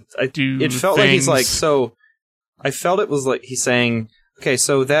 It felt like he's like, so... I felt it was like he's saying, okay,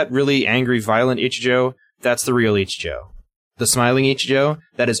 so that really angry, violent Ichijo, that's the real Ichijo. The smiling Ichijo,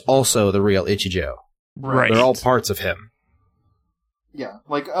 that is also the real Ichijo. Right. They're all parts of him. Yeah,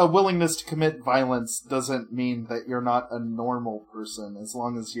 like, a willingness to commit violence doesn't mean that you're not a normal person, as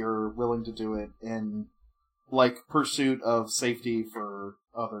long as you're willing to do it in, like, pursuit of safety for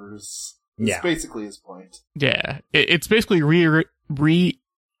others. Yeah. It's basically his point. Yeah. It's basically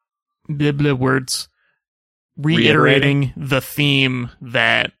reiterating the theme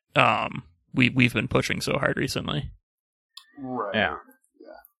that we've been pushing so hard recently. Right. Yeah.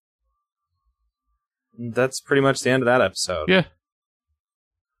 That's pretty much the end of that episode. Yeah.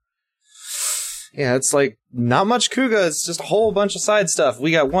 Yeah, it's like, not much Kuga, it's just a whole bunch of side stuff.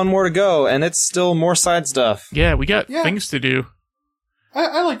 We got one more to go, and it's still more side stuff. Yeah, we got things to do.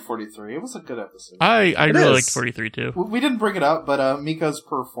 I liked 43. It was a good episode. I really liked 43 too. We didn't bring it up, but Mika's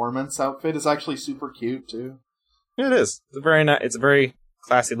performance outfit is actually super cute too. It is. It's a very nice. It's a very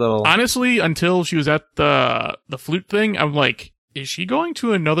classy little. Honestly, until she was at the flute thing, I'm like, is she going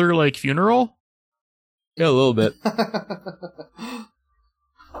to another like funeral? Yeah, a little bit.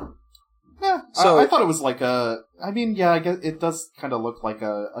 Yeah, So I thought it was like I guess it does kind of look like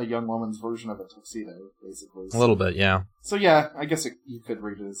a young woman's version of a tuxedo, basically. A little bit, yeah. So yeah, I guess you could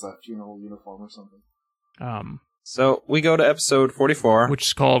read it as a funeral uniform or something. So we go to episode 44, which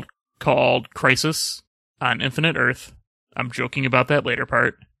is called Crisis on Infinite Earth. I'm joking about that later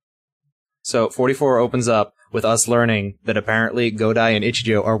part. So 44 opens up with us learning that apparently Godai and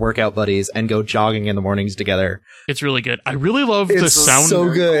Ichijo are workout buddies and go jogging in the mornings together. It's really good. I really love the sound. So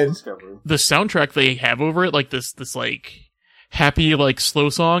good. The soundtrack they have over it, like this like happy like slow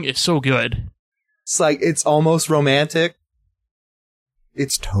song, is so good. It's like it's almost romantic.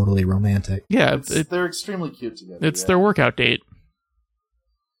 It's totally romantic. Yeah, they're extremely cute together. It's their workout date.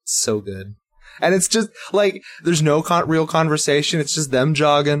 So good. And it's just like there's no real conversation. It's just them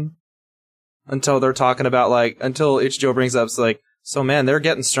jogging. Until they're talking about, like, until Ichijo brings up, so like, so man, they're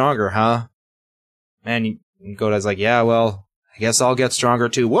getting stronger, huh? And Godai's like, yeah, well, I guess I'll get stronger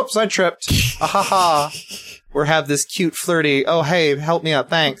too. Whoops, I tripped. Ahaha. Or have this cute flirty, oh hey, help me out,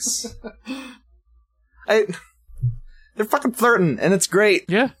 thanks. They're fucking flirting, and it's great.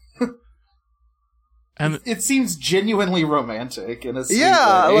 Yeah. And it seems genuinely romantic in a sweet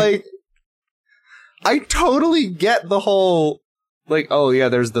way. Like, I totally get the whole, like, oh yeah,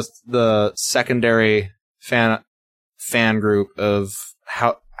 there's the secondary fan group of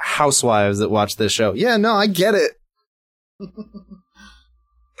housewives that watch this show. Yeah, no, I get it.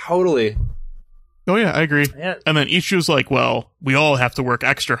 Totally. Oh yeah, I agree. Yeah. And then Ichijo's like, well, we all have to work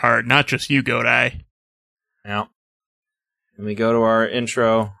extra hard, not just you, Godai. Yeah. And we go to our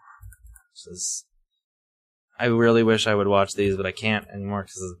intro. I really wish I would watch these, but I can't anymore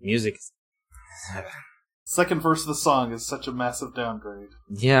because the music is... Second verse of the song is such a massive downgrade.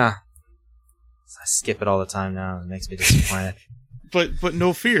 Yeah. I skip it all the time now. It makes me disappointed. But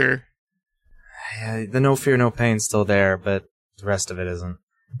no fear. Yeah, the no fear, no pain's still there, but the rest of it isn't.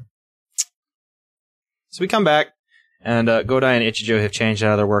 So we come back, and Godai and Ichijo have changed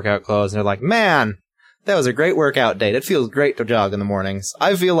out of their workout clothes, and they're like, man, that was a great workout date. It feels great to jog in the mornings.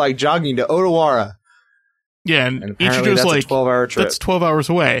 I feel like jogging to Odawara. Yeah, and apparently Ichijo's like, a 12-hour trip. That's 12 hours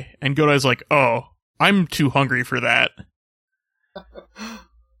away. And Godai's like, oh, I'm too hungry for that.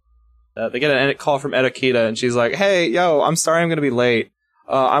 They get a call from Edakita, and she's like, hey, yo, I'm sorry I'm going to be late.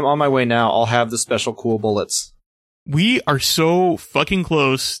 I'm on my way now. I'll have the special cool bullets. We are so fucking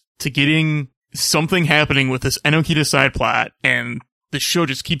close to getting something happening with this Enokita side plot, and the show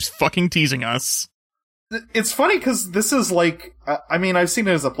just keeps fucking teasing us. It's funny because this is like, I mean, I've seen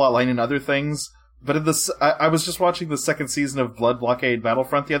it as a plotline in other things, but in this, I was just watching the second season of Blood Blockade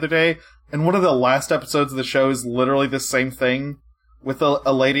Battlefront the other day, and one of the last episodes of the show is literally the same thing, with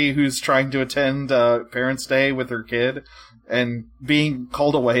a lady who's trying to attend Parents' Day with her kid, and being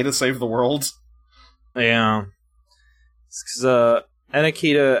called away to save the world. Yeah. Because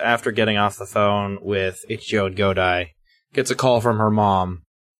Enokita, after getting off the phone with Ichijo and Godai, gets a call from her mom,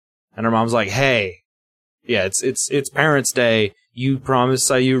 and her mom's like, "Hey, yeah, it's Parents' Day. You promised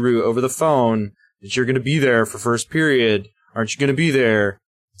Sayuru over the phone that you're gonna be there for first period. Aren't you gonna be there?"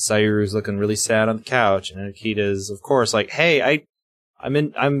 Sayuru's looking really sad on the couch, and Enokita's, of course, like, "Hey,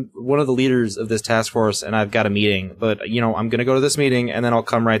 I'm one of the leaders of this task force, and I've got a meeting, but, I'm gonna go to this meeting, and then I'll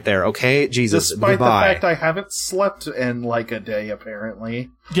come right there, okay? Jesus, Despite goodbye." the fact I haven't slept in, like, a day,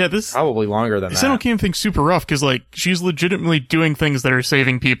 apparently. Yeah, this Probably longer than that. Enokita thing's super rough, because, like, she's legitimately doing things that are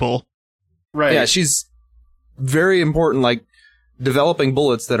saving people. Right. Yeah, she's very important, like, developing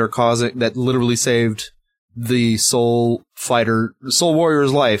bullets that literally saved the Soul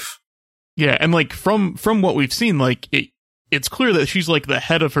Warrior's life. Yeah, and, like, from what we've seen, like, it's clear that she's, like, the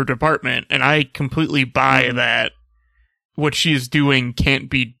head of her department, and I completely buy that what she's doing can't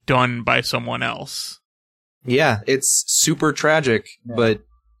be done by someone else. Yeah, it's super tragic, but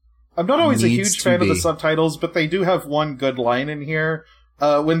I'm not always a needs huge to fan of the be. subtitles, but they do have one good line in here.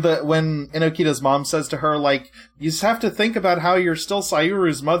 When Enokita's mom says to her, like, "You just have to think about how you're still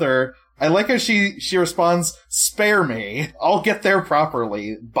Sayuru's mother." I like how she responds, "Spare me. I'll get there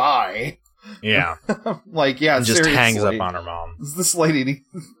properly. Bye." yeah, Like, yeah, and just seriously. hangs up on her mom. This lady,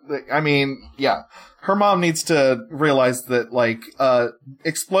 I mean, yeah. Her mom needs to realize that, like,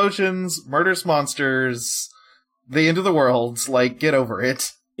 explosions, murderous monsters, the end of the world, like, get over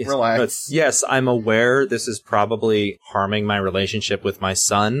it. Yes, Relax. but yes, I'm aware this is probably harming my relationship with my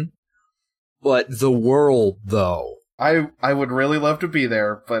son, but the world, though. I would really love to be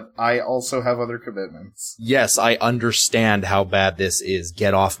there, but I also have other commitments. Yes, I understand how bad this is.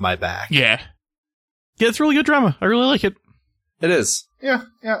 Get off my back. Yeah. Yeah, it's really good drama. I really like it. It is. Yeah,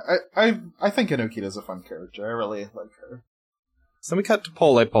 I think Enokita's a fun character. I really like her. So we cut to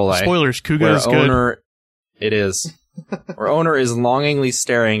Pole. Spoilers, Kuga where is good. owner, it is. Where owner is longingly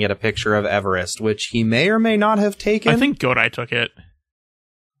staring at a picture of Everest, which he may or may not have taken. I think Godai took it.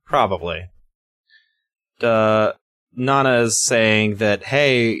 Probably. Nana is saying that,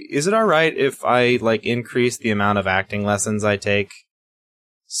 hey, is it alright if I, like, increase the amount of acting lessons I take?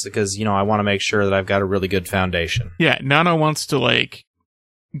 Because, I want to make sure that I've got a really good foundation. Yeah, Nana wants to, like,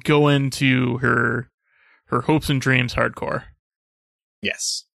 go into her hopes and dreams hardcore.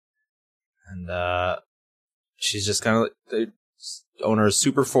 Yes. And, she's just kind of, the owner is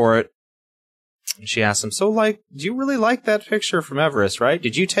super for it. And she asks him, so, like, do you really like that picture from Everest, right?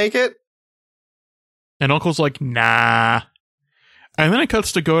 Did you take it? And Uncle's like, nah. And then it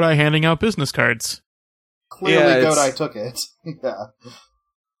cuts to Godai handing out business cards. Clearly, Yeah, Godai took it. Yeah.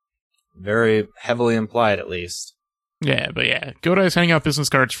 Very heavily implied, at least. Yeah, but yeah, Godai's handing out business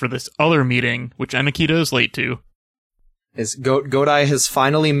cards for this other meeting, which Enokita is late to. Godai has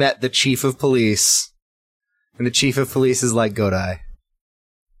finally met the chief of police. And the chief of police is like, Godai.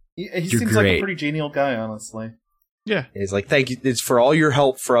 He You're seems like great. a pretty genial guy, honestly. Yeah. He's like, thank you. It's for all your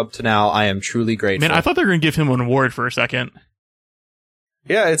help for up to now. I am truly grateful. Man, I thought they were going to give him an award for a second.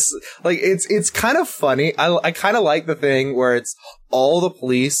 Yeah, it's like, it's kind of funny. I kind of like the thing where it's all the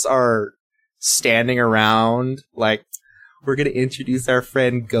police are standing around, like, we're going to introduce our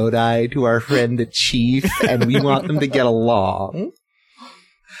friend Godai to our friend the chief, and we want them to get along.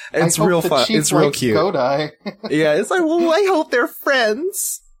 It's I hope real the fun. chief It's real likes cute. Godai. Yeah, it's like, well, I hope they're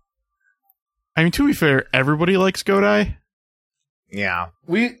friends. I mean, to be fair, everybody likes Godai. Yeah.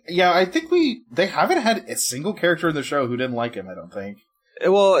 I think they haven't had a single character in the show who didn't like him, I don't think.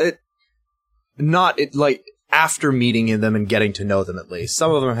 Well, like, after meeting them and getting to know them, at least.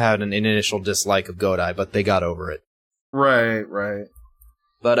 Some of them had an initial dislike of Godai, but they got over it. Right.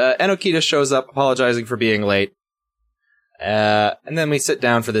 But Enokita shows up apologizing for being late. And then we sit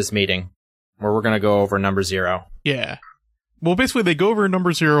down for this meeting, where we're going to go over number 0. Yeah. Well, basically, they go over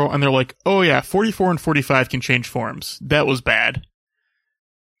number 0, and they're like, oh yeah, 44 and 45 can change forms. That was bad.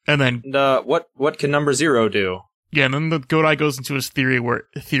 And then... And, what can number 0 do? Yeah, and then the Godai goes into his theory where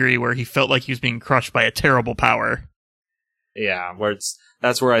he felt like he was being crushed by a terrible power. Yeah,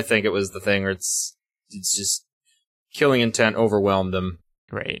 that's where I think it was the thing where it's just killing intent overwhelmed them.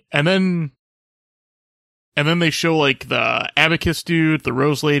 Right. And then And then they show, like, the abacus dude, the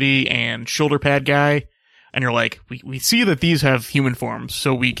rose lady, and shoulder pad guy. And you're like, we see that these have human forms,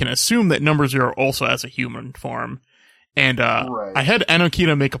 so we can assume that number 0 also has a human form. And Right. I had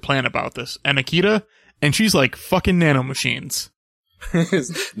Enokita make a plan about this. Enokita, and she's like, fucking nanomachines.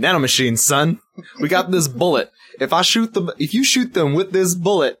 Nanomachines, son. We got this bullet. If you shoot them with this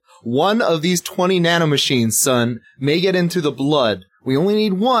bullet, one of these 20 nanomachines, son, may get into the blood. We only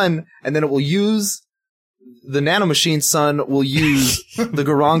need one, and then the nanomachine, son, will use the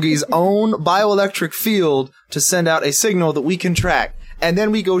Garangi's own bioelectric field to send out a signal that we can track. And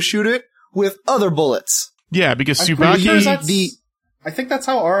then we go shoot it with other bullets. Yeah, because I'm pretty sure Tsubaki... I think that's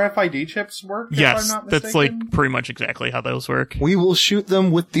how RFID chips work. If I'm Yes, not that's like mistaken. pretty much exactly how those work. We will shoot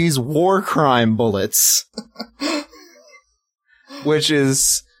them with these war crime bullets. Which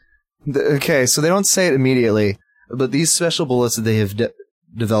is... Okay, so they don't say it immediately, but these special bullets that they have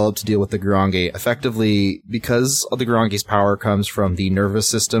developed to deal with the Garangi, effectively, because the Garangi's power comes from the nervous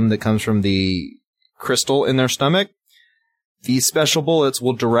system that comes from the crystal in their stomach, these special bullets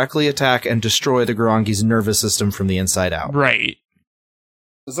will directly attack and destroy the Garangi's nervous system from the inside out. Right.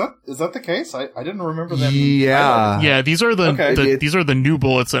 Is that the case? I didn't remember them. Yeah. Yeah, these are Okay. these are the new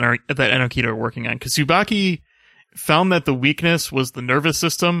bullets that Enokita are working on. Because Tsubaki found that the weakness was the nervous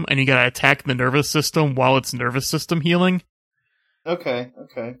system, and you gotta attack the nervous system while it's nervous system healing. Okay.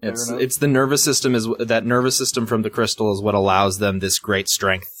 Fair enough. It's the nervous system that nervous system from the crystal is what allows them this great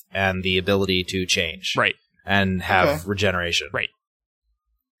strength and the ability to change. Right. And have Okay. regeneration. Right.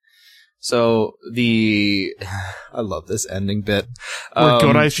 So I love this ending bit. Where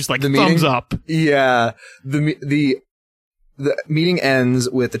Godai's just like, the thumbs meeting- up. Yeah. The meeting ends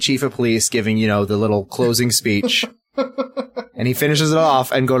with the chief of police giving, the little closing speech. And he finishes it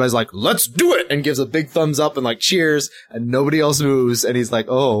off, and Godai's like, let's do it! And gives a big thumbs up and, like, cheers, and nobody else moves, and he's like,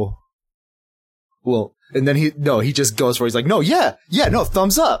 oh. Well, and then he just goes for it. He's like, no, no,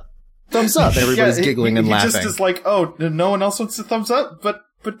 thumbs up. Thumbs up. And everybody's giggling and laughing. He just is like, oh, no one else wants to thumbs up, but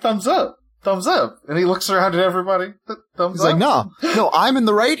thumbs up. Thumbs up. And he looks around at everybody. Thumbs He's up. like, no, I'm in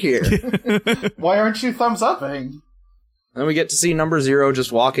the right here. Why aren't you thumbs upping? Then we get to see number 0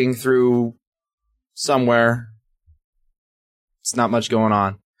 just walking through somewhere. It's not much going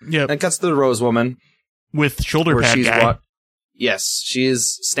on. Yep. Then it cuts to the Rose Woman. With shoulder Where pad she's guy. Yes, she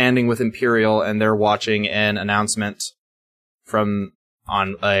is standing with Imperial, and they're watching an announcement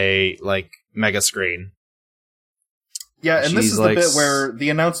on a, mega screen. Yeah, and this She's is the like bit where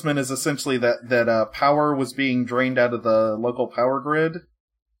the announcement is essentially that power was being drained out of the local power grid.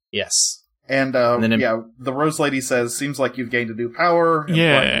 Yes. And then the Rose Lady says, seems like you've gained a new power. And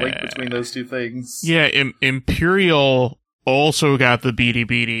Yeah. what link between those two things. Yeah, Imperial also got the beady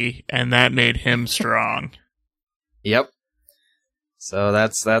beady, and that made him strong. Yep. So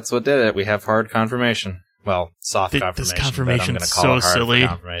that's what did it. We have hard confirmation. Well, soft This confirmation. confirmation's but I'm gonna call so it hard silly.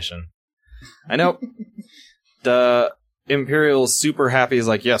 confirmation. I know. The Imperial's super happy. Is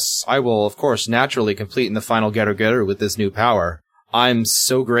like, yes, I will, of course, naturally complete in the final Getter with this new power. I'm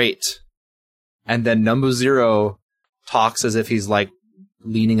so great. And then number 0 talks as if he's,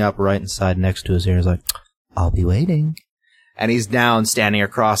 leaning up right inside next to his ear. He's like, I'll be waiting. And he's down, standing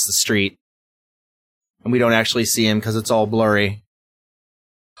across the street. And we don't actually see him because it's all blurry.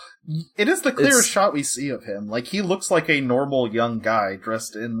 It is the clearest shot we see of him. He looks like a normal young guy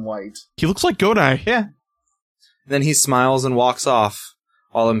dressed in white. He looks like Godai. Yeah. Then he smiles and walks off,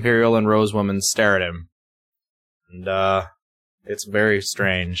 while Imperial and Rose Woman stare at him. And, it's very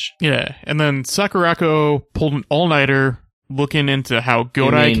strange. Yeah, and then Sakurako pulled an all-nighter looking into how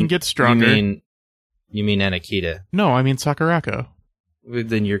Godai can get stronger. You mean Enokita? No, I mean Sakurako.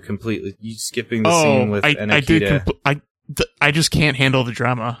 Then you're skipping the scene with Enokita. I just can't handle the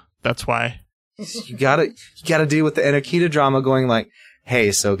drama. That's why. You gotta deal with the Enokita drama going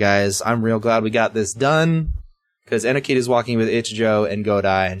hey, so guys, I'm real glad we got this done. Because Enokita's walking with Ichijo and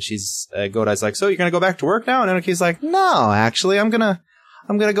Godai, and Godai's like, so you're gonna go back to work now? And Enokita's like, no, actually, I'm gonna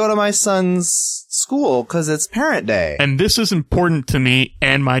go to my son's school because it's parent day. And this is important to me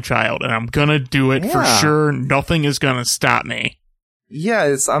and my child, and I'm gonna do it for sure. Nothing is gonna stop me.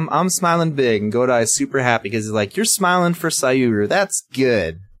 Yeah, I'm smiling big, and Godai's super happy because he's like, you're smiling for Sayuru. That's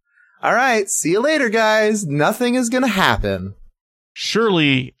good. All right, see you later, guys. Nothing is gonna happen.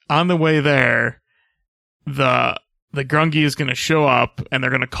 Surely, on the way there, the Grungy is going to show up, and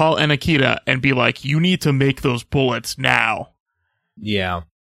they're going to call Enokita and be like, you need to make those bullets now. Yeah.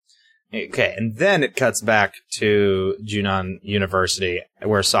 Okay, and then it cuts back to Junon University,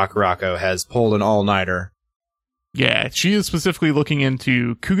 where Sakurako has pulled an all-nighter. Yeah, she is specifically looking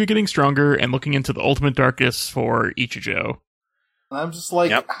into Kuga getting stronger and looking into the ultimate darkness for Ichijo. And I'm just like,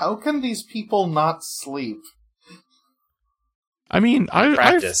 Yep. how can these people not sleep? I mean, I've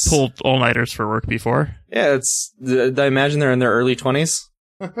Practice. pulled all-nighters for work before. Yeah, I imagine they're in their early 20s.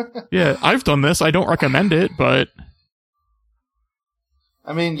 Yeah, I've done this. I don't recommend it, but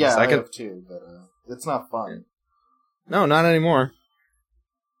I mean, yeah, Yes, I I could- have too, but it's not fun. No, not anymore.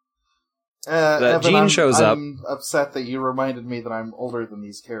 Evan, Gene shows up. I'm upset that you reminded me that I'm older than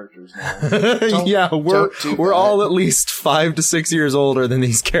these characters now. Don't- Yeah, we're don't do we're that. all at least 5 to 6 years older than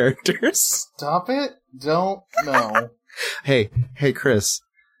these characters. Stop it! Don't. No. Hey, Chris.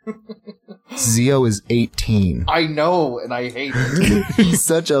 Zio is 18. I know, and I hate it. He's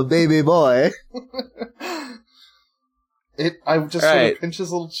such a baby boy. I just All want right. to pinch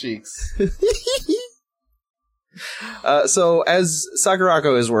his little cheeks. So as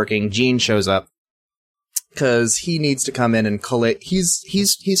Sakurako is working, Gene shows up because he needs to come in and collect.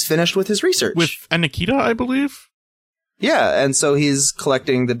 He's finished with his research. with Anakita, I believe. Yeah, and so he's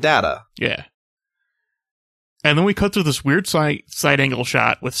collecting the data. Yeah. And then we cut to this weird side angle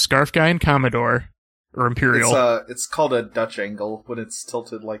shot with Scarf Guy and Commodore, or Imperial. It's called a Dutch angle when it's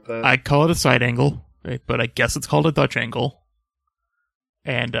tilted like that. I call it a side angle, right? But I guess it's called a Dutch angle.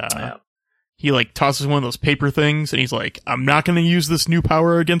 And Yeah. he like tosses one of those paper things, and he's like, "I'm not going to use this new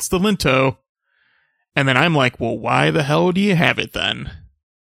power against the Linto." And then I'm like, "Well, why the hell do you have it then?"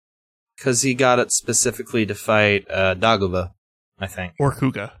 Because he got it specifically to fight Daguba, I think. Or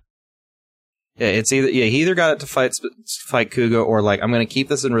Kuga. Yeah, he either got it to fight Kuga, or like, I'm going to keep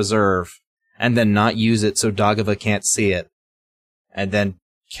this in reserve and then not use it so Daguba can't see it, and then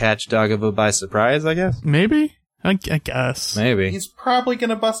catch Daguba by surprise, I guess. Maybe? I guess. Maybe He's probably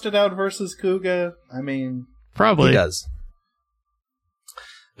gonna bust it out versus Kuga. I mean, Probably. he does.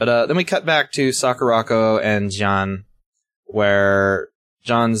 But then we cut back to Sakurako and John, where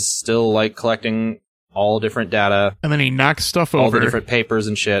John's still like collecting all different data, And then he knocks stuff all over. the different papers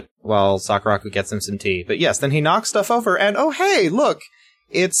and shit, while Sakurako gets him some tea. But yes, then he knocks stuff over, and oh hey, look,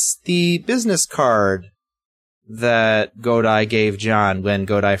 it's the business card that Godai gave John when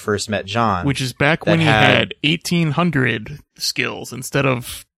Godai first met John. Which is back that when he had- had 1,800 skills instead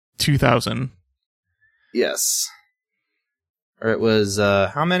of 2,000. Yes. Or it was,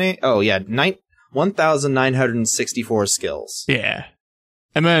 how many? Oh yeah, 1,964 skills. Yeah.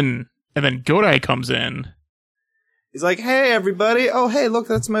 And then Godai comes in. He's like, hey everybody, oh hey, look,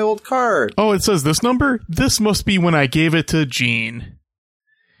 that's my old card. Oh, it says this number? This must be when I gave it to Gene.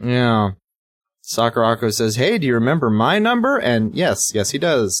 Yeah. Sakurako says, hey, do you remember my number? And yes, he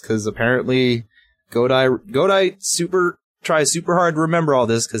does, because apparently Godai tries super hard to remember all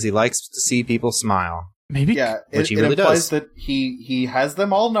this because he likes to see people smile. Maybe. yeah, Which he it really implies does. that he has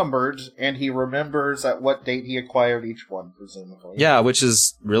them all numbered, and he remembers at what date he acquired each one, presumably. Yeah, which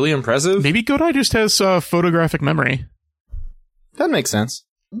is really impressive. Maybe Godai just has photographic memory. That makes sense.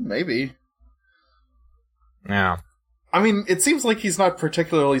 Maybe. Yeah. I mean, it seems like he's not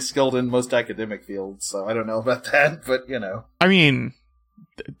particularly skilled in most academic fields, so I don't know about that, but, you know. I mean,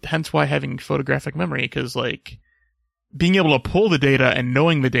 hence why having photographic memory, because, like, being able to pull the data and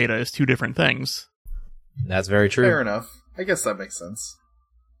knowing the data is two different things. That's very true. Fair enough. I guess that makes sense.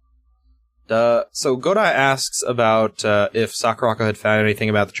 So Godai asks about if Sakurako had found anything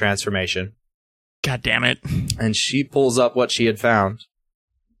about the transformation, God damn it. and she pulls up what she had found,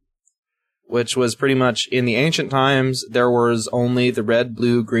 which was pretty much, in the ancient times, there was only the red,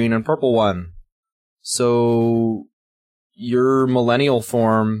 blue, green, and purple one. So your millennial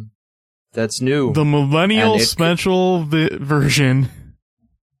form, that's new. The millennial And it- special version.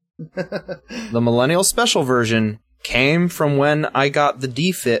 The millennial special version came from when I got the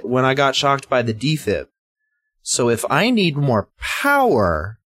defib, when I got shocked by the defib. So if I need more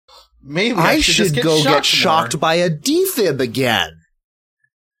power, Maybe I just should go get shocked more. by a defib again.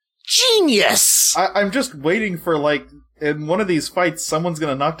 Genius! I'm just waiting for, like, in one of these fights, someone's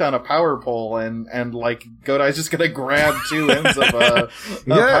gonna knock down a power pole, and like, Godai's just gonna grab two ends of a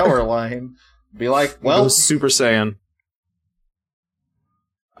Yeah. power line. Be like, Well, well, Super Saiyan.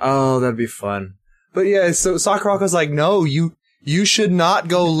 Oh, that'd be fun. But yeah, so Sakurako's like, no, you should not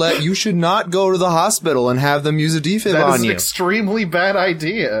go to the hospital and have them use a defib that is on an you. extremely bad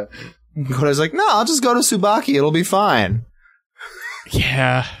idea. Godai's like, no, I'll just go to Tsubaki, it'll be fine.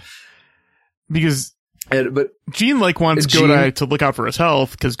 Yeah. Because But Gene, like, wants Gene- Godai to look out for his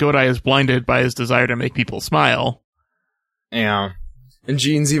health, because Godai is blinded by his desire to make people smile. yeah. And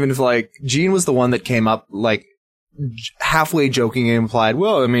Gene's even like, Gene was the one that came up, like, halfway joking and implied,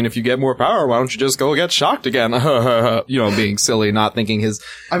 well, I mean, if you get more power, why don't you just go get shocked again? You know, being silly, not thinking it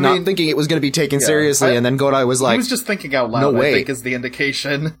was going to be taken Yeah, seriously. And then Godai was He like, was just thinking out loud, no way. I think is the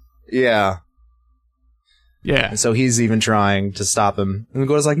indication. yeah. Yeah. And so he's even trying to stop him. And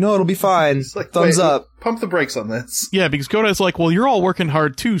Godai's like, no, it'll be fine. It's like, Thumbs wait, up. Pump the brakes on this. Yeah, because Godai's like, well, you're all working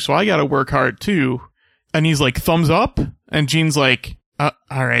hard too, so I gotta work hard too. And he's like, thumbs up? And Gene's like,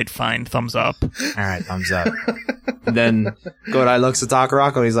 alright, fine, thumbs up. Alright, thumbs up. And then Godai looks at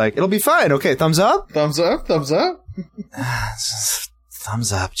Takarako and he's like, it'll be fine. Okay, thumbs up? Thumbs up, thumbs up.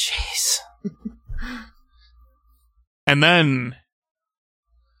 Thumbs up, jeez. And then...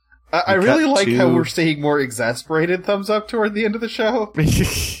 I really cut like to- how we're seeing more exasperated thumbs up toward the end of the show.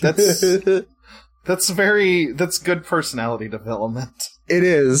 That's good personality development. It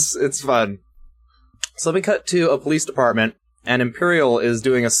is. It's fun. So we cut to a police department, and Imperial is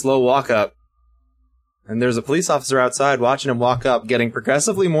doing a slow walk up. And there's a police officer outside watching him walk up, getting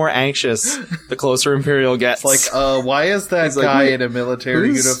progressively more anxious the closer Imperial gets. It's like, why is that He's like, guy "Wait, in a military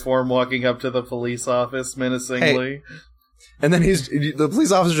who's-" uniform walking up to the police office menacingly? And then the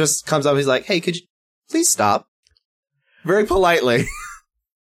police officer just comes up, he's like, hey, could you please stop? Very politely.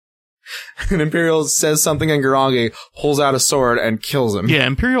 And Imperial says something in Garangi, pulls out a sword, and kills him. Yeah,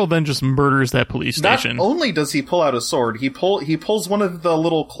 Imperial then just murders that police station. Not only does he pull out a sword, he pulls one of the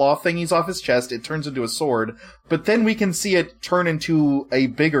little claw thingies off his chest, it turns into a sword, but then we can see it turn into a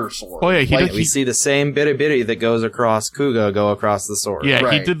bigger sword. Oh yeah, We see the same bitty that goes across Kuga go across the sword. Yeah,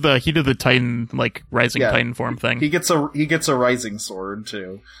 Right. he did the Titan, like, rising Yeah. Titan form thing. He gets a rising sword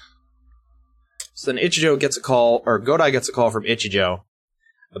too. So then Ichijo gets a call, or Godai gets a call from Ichijo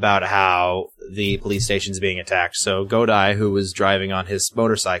about how the police station's being attacked. So Godai, who was driving on his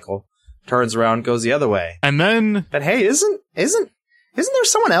motorcycle, turns around, goes the other way. And then... But hey, isn't there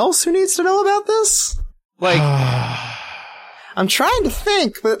someone else who needs to know about this? Like, I'm trying to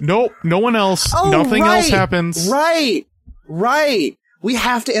think, but nope, no one else. oh, Nothing right, else happens. Right. We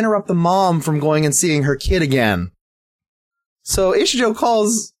have to interrupt the mom from going and seeing her kid again. So Ichijo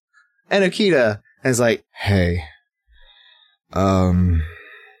calls Enokita and is like, hey,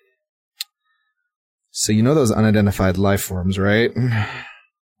 so you know those unidentified life forms, right?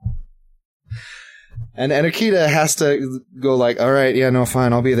 And Enokita has to go like, all right, yeah, no,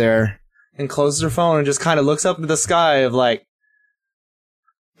 fine, I'll be there. And closes her phone and just kind of looks up into the sky of like,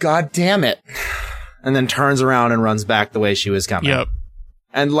 God damn it. And then turns around and runs back the way she was coming. Yep.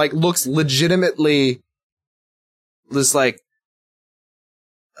 And like looks legitimately just like,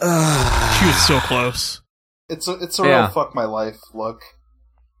 She was so close. It's a Yeah. real fuck my life look.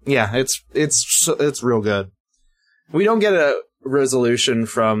 yeah, it's real good. We don't get a resolution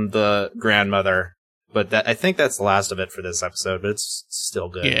from the grandmother, but I think that's the last of it for this episode, but it's still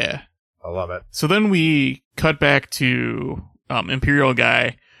good. Yeah. I love it. So then we cut back to Imperial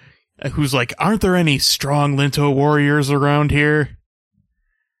guy who's like, aren't there any strong Linto warriors around here?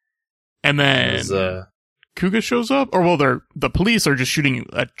 And then Kuga shows up, or well, the police are just shooting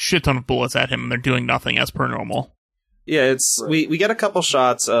a shit ton of bullets at him and they're doing nothing as per normal. Yeah, it's Right. we get a couple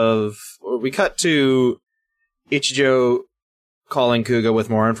shots of, we cut to Ichijo calling Kuga with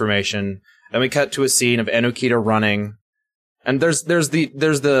more information, and we cut to a scene of Enokita running, and there's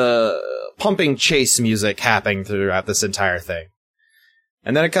the pumping chase music happening throughout this entire thing.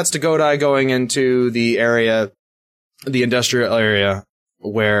 And then it cuts to Godai going into the industrial area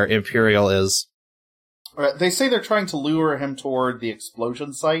where Imperial is. They say they're trying to lure him toward the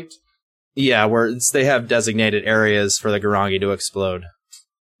explosion site. Yeah, where they have designated areas for the Garangi to explode.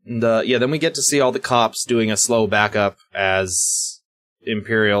 And, then we get to see all the cops doing a slow backup as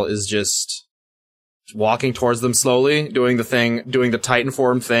Imperial is just walking towards them slowly, doing the Titan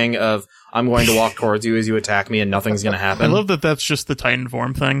form thing of, I'm going to walk towards you as you attack me and nothing's going to happen. I love that that's just the Titan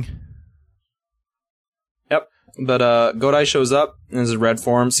form thing. Yep. But Godai shows up in his red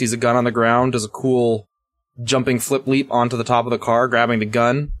form, sees a gun on the ground, does a cool jumping flip leap onto the top of the car, grabbing the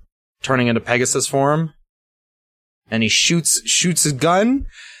gun, turning into Pegasus form, and he shoots his gun,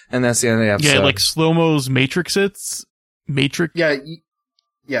 and that's the end of the episode. Yeah, like slow-mo's Matrix.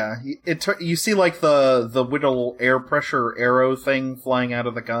 Yeah. You see like the little air pressure arrow thing flying out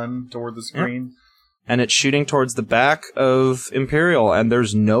of the gun toward the screen. And it's shooting towards the back of Imperial, and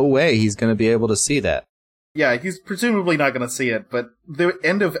there's no way he's going to be able to see that. Yeah, he's presumably not going to see it, but the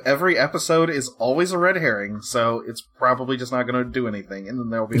end of every episode is always a red herring, so it's probably just not going to do anything, and then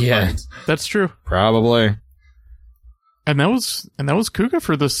there'll be a fight. That's true. Probably. And that was Kuga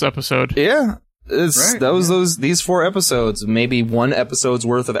for this episode. Yeah. Right, These 4 episodes, maybe 1 episode's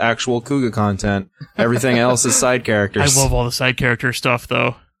worth of actual Kuga content. Everything else is side characters. I love all the side character stuff,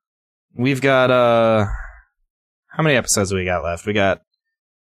 though. We've got, how many episodes do we got left? We got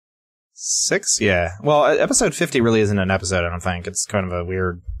 6? Yeah. Well, episode 50 really isn't an episode, I don't think. It's kind of a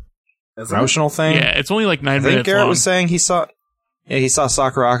weird Isn't it? promotional thing. Yeah, it's only like 9 I think minutes Garrett long. was saying he saw... Yeah, he saw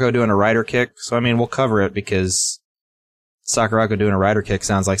Sakurako doing a rider kick, so I mean, we'll cover it because Sakurako doing a rider kick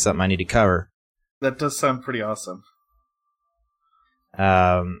sounds like something I need to cover. That does sound pretty awesome.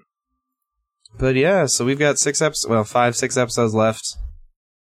 But yeah, so we've got 6 episodes left.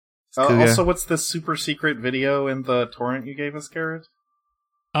 Also, what's this super secret video in the torrent you gave us, Garrett?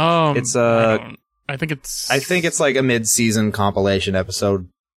 It's I think it's like a mid-season compilation episode.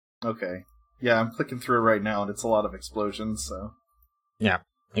 Okay. Yeah, I'm clicking through it right now, and it's a lot of explosions, so... Yeah.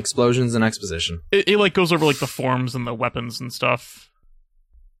 Explosions and exposition. It like goes over like the forms and the weapons and stuff.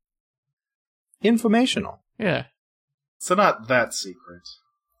 Informational. Yeah. So not that secret.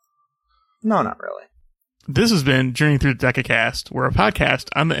 No, not really. This has been Journey Through the Decacast. We're a podcast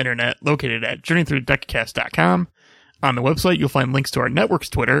on the internet located at journeythroughthedecacast.com. On the website, you'll find links to our network's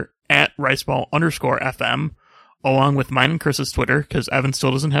Twitter at riceball_FM, along with mine and Chris's Twitter, because Evan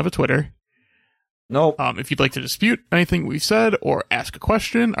still doesn't have a Twitter. Nope. If you'd like to dispute anything we've said or ask a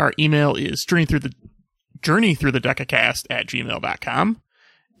question, our email is journeythroughthedecacast@gmail.com.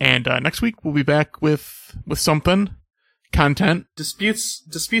 And next week we'll be back with something. Content.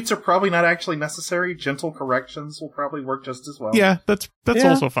 Disputes are probably not actually necessary. Gentle corrections will probably work just as well. Yeah, that's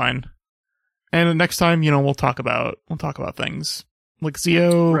also fine. And next time, we'll talk about things like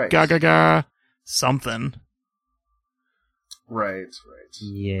Zio, Right. Gaga, something. Right.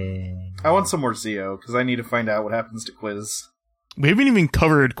 Yeah. I want some more Zio, because I need to find out what happens to Quiz. We haven't even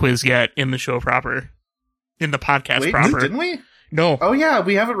covered Quiz yet in the show proper. In the podcast Wait, proper. didn't we? No. Oh yeah,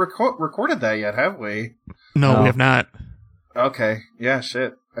 we haven't recorded that yet, have we? No, No. we have not. Okay. Yeah,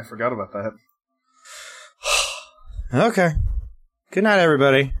 shit. I forgot about that. Okay. Good night,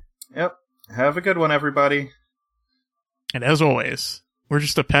 everybody. Yep. Have a good one, everybody. And as always, we're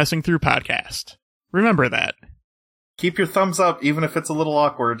just a passing through podcast. Remember that. Keep your thumbs up, even if it's a little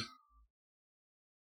awkward.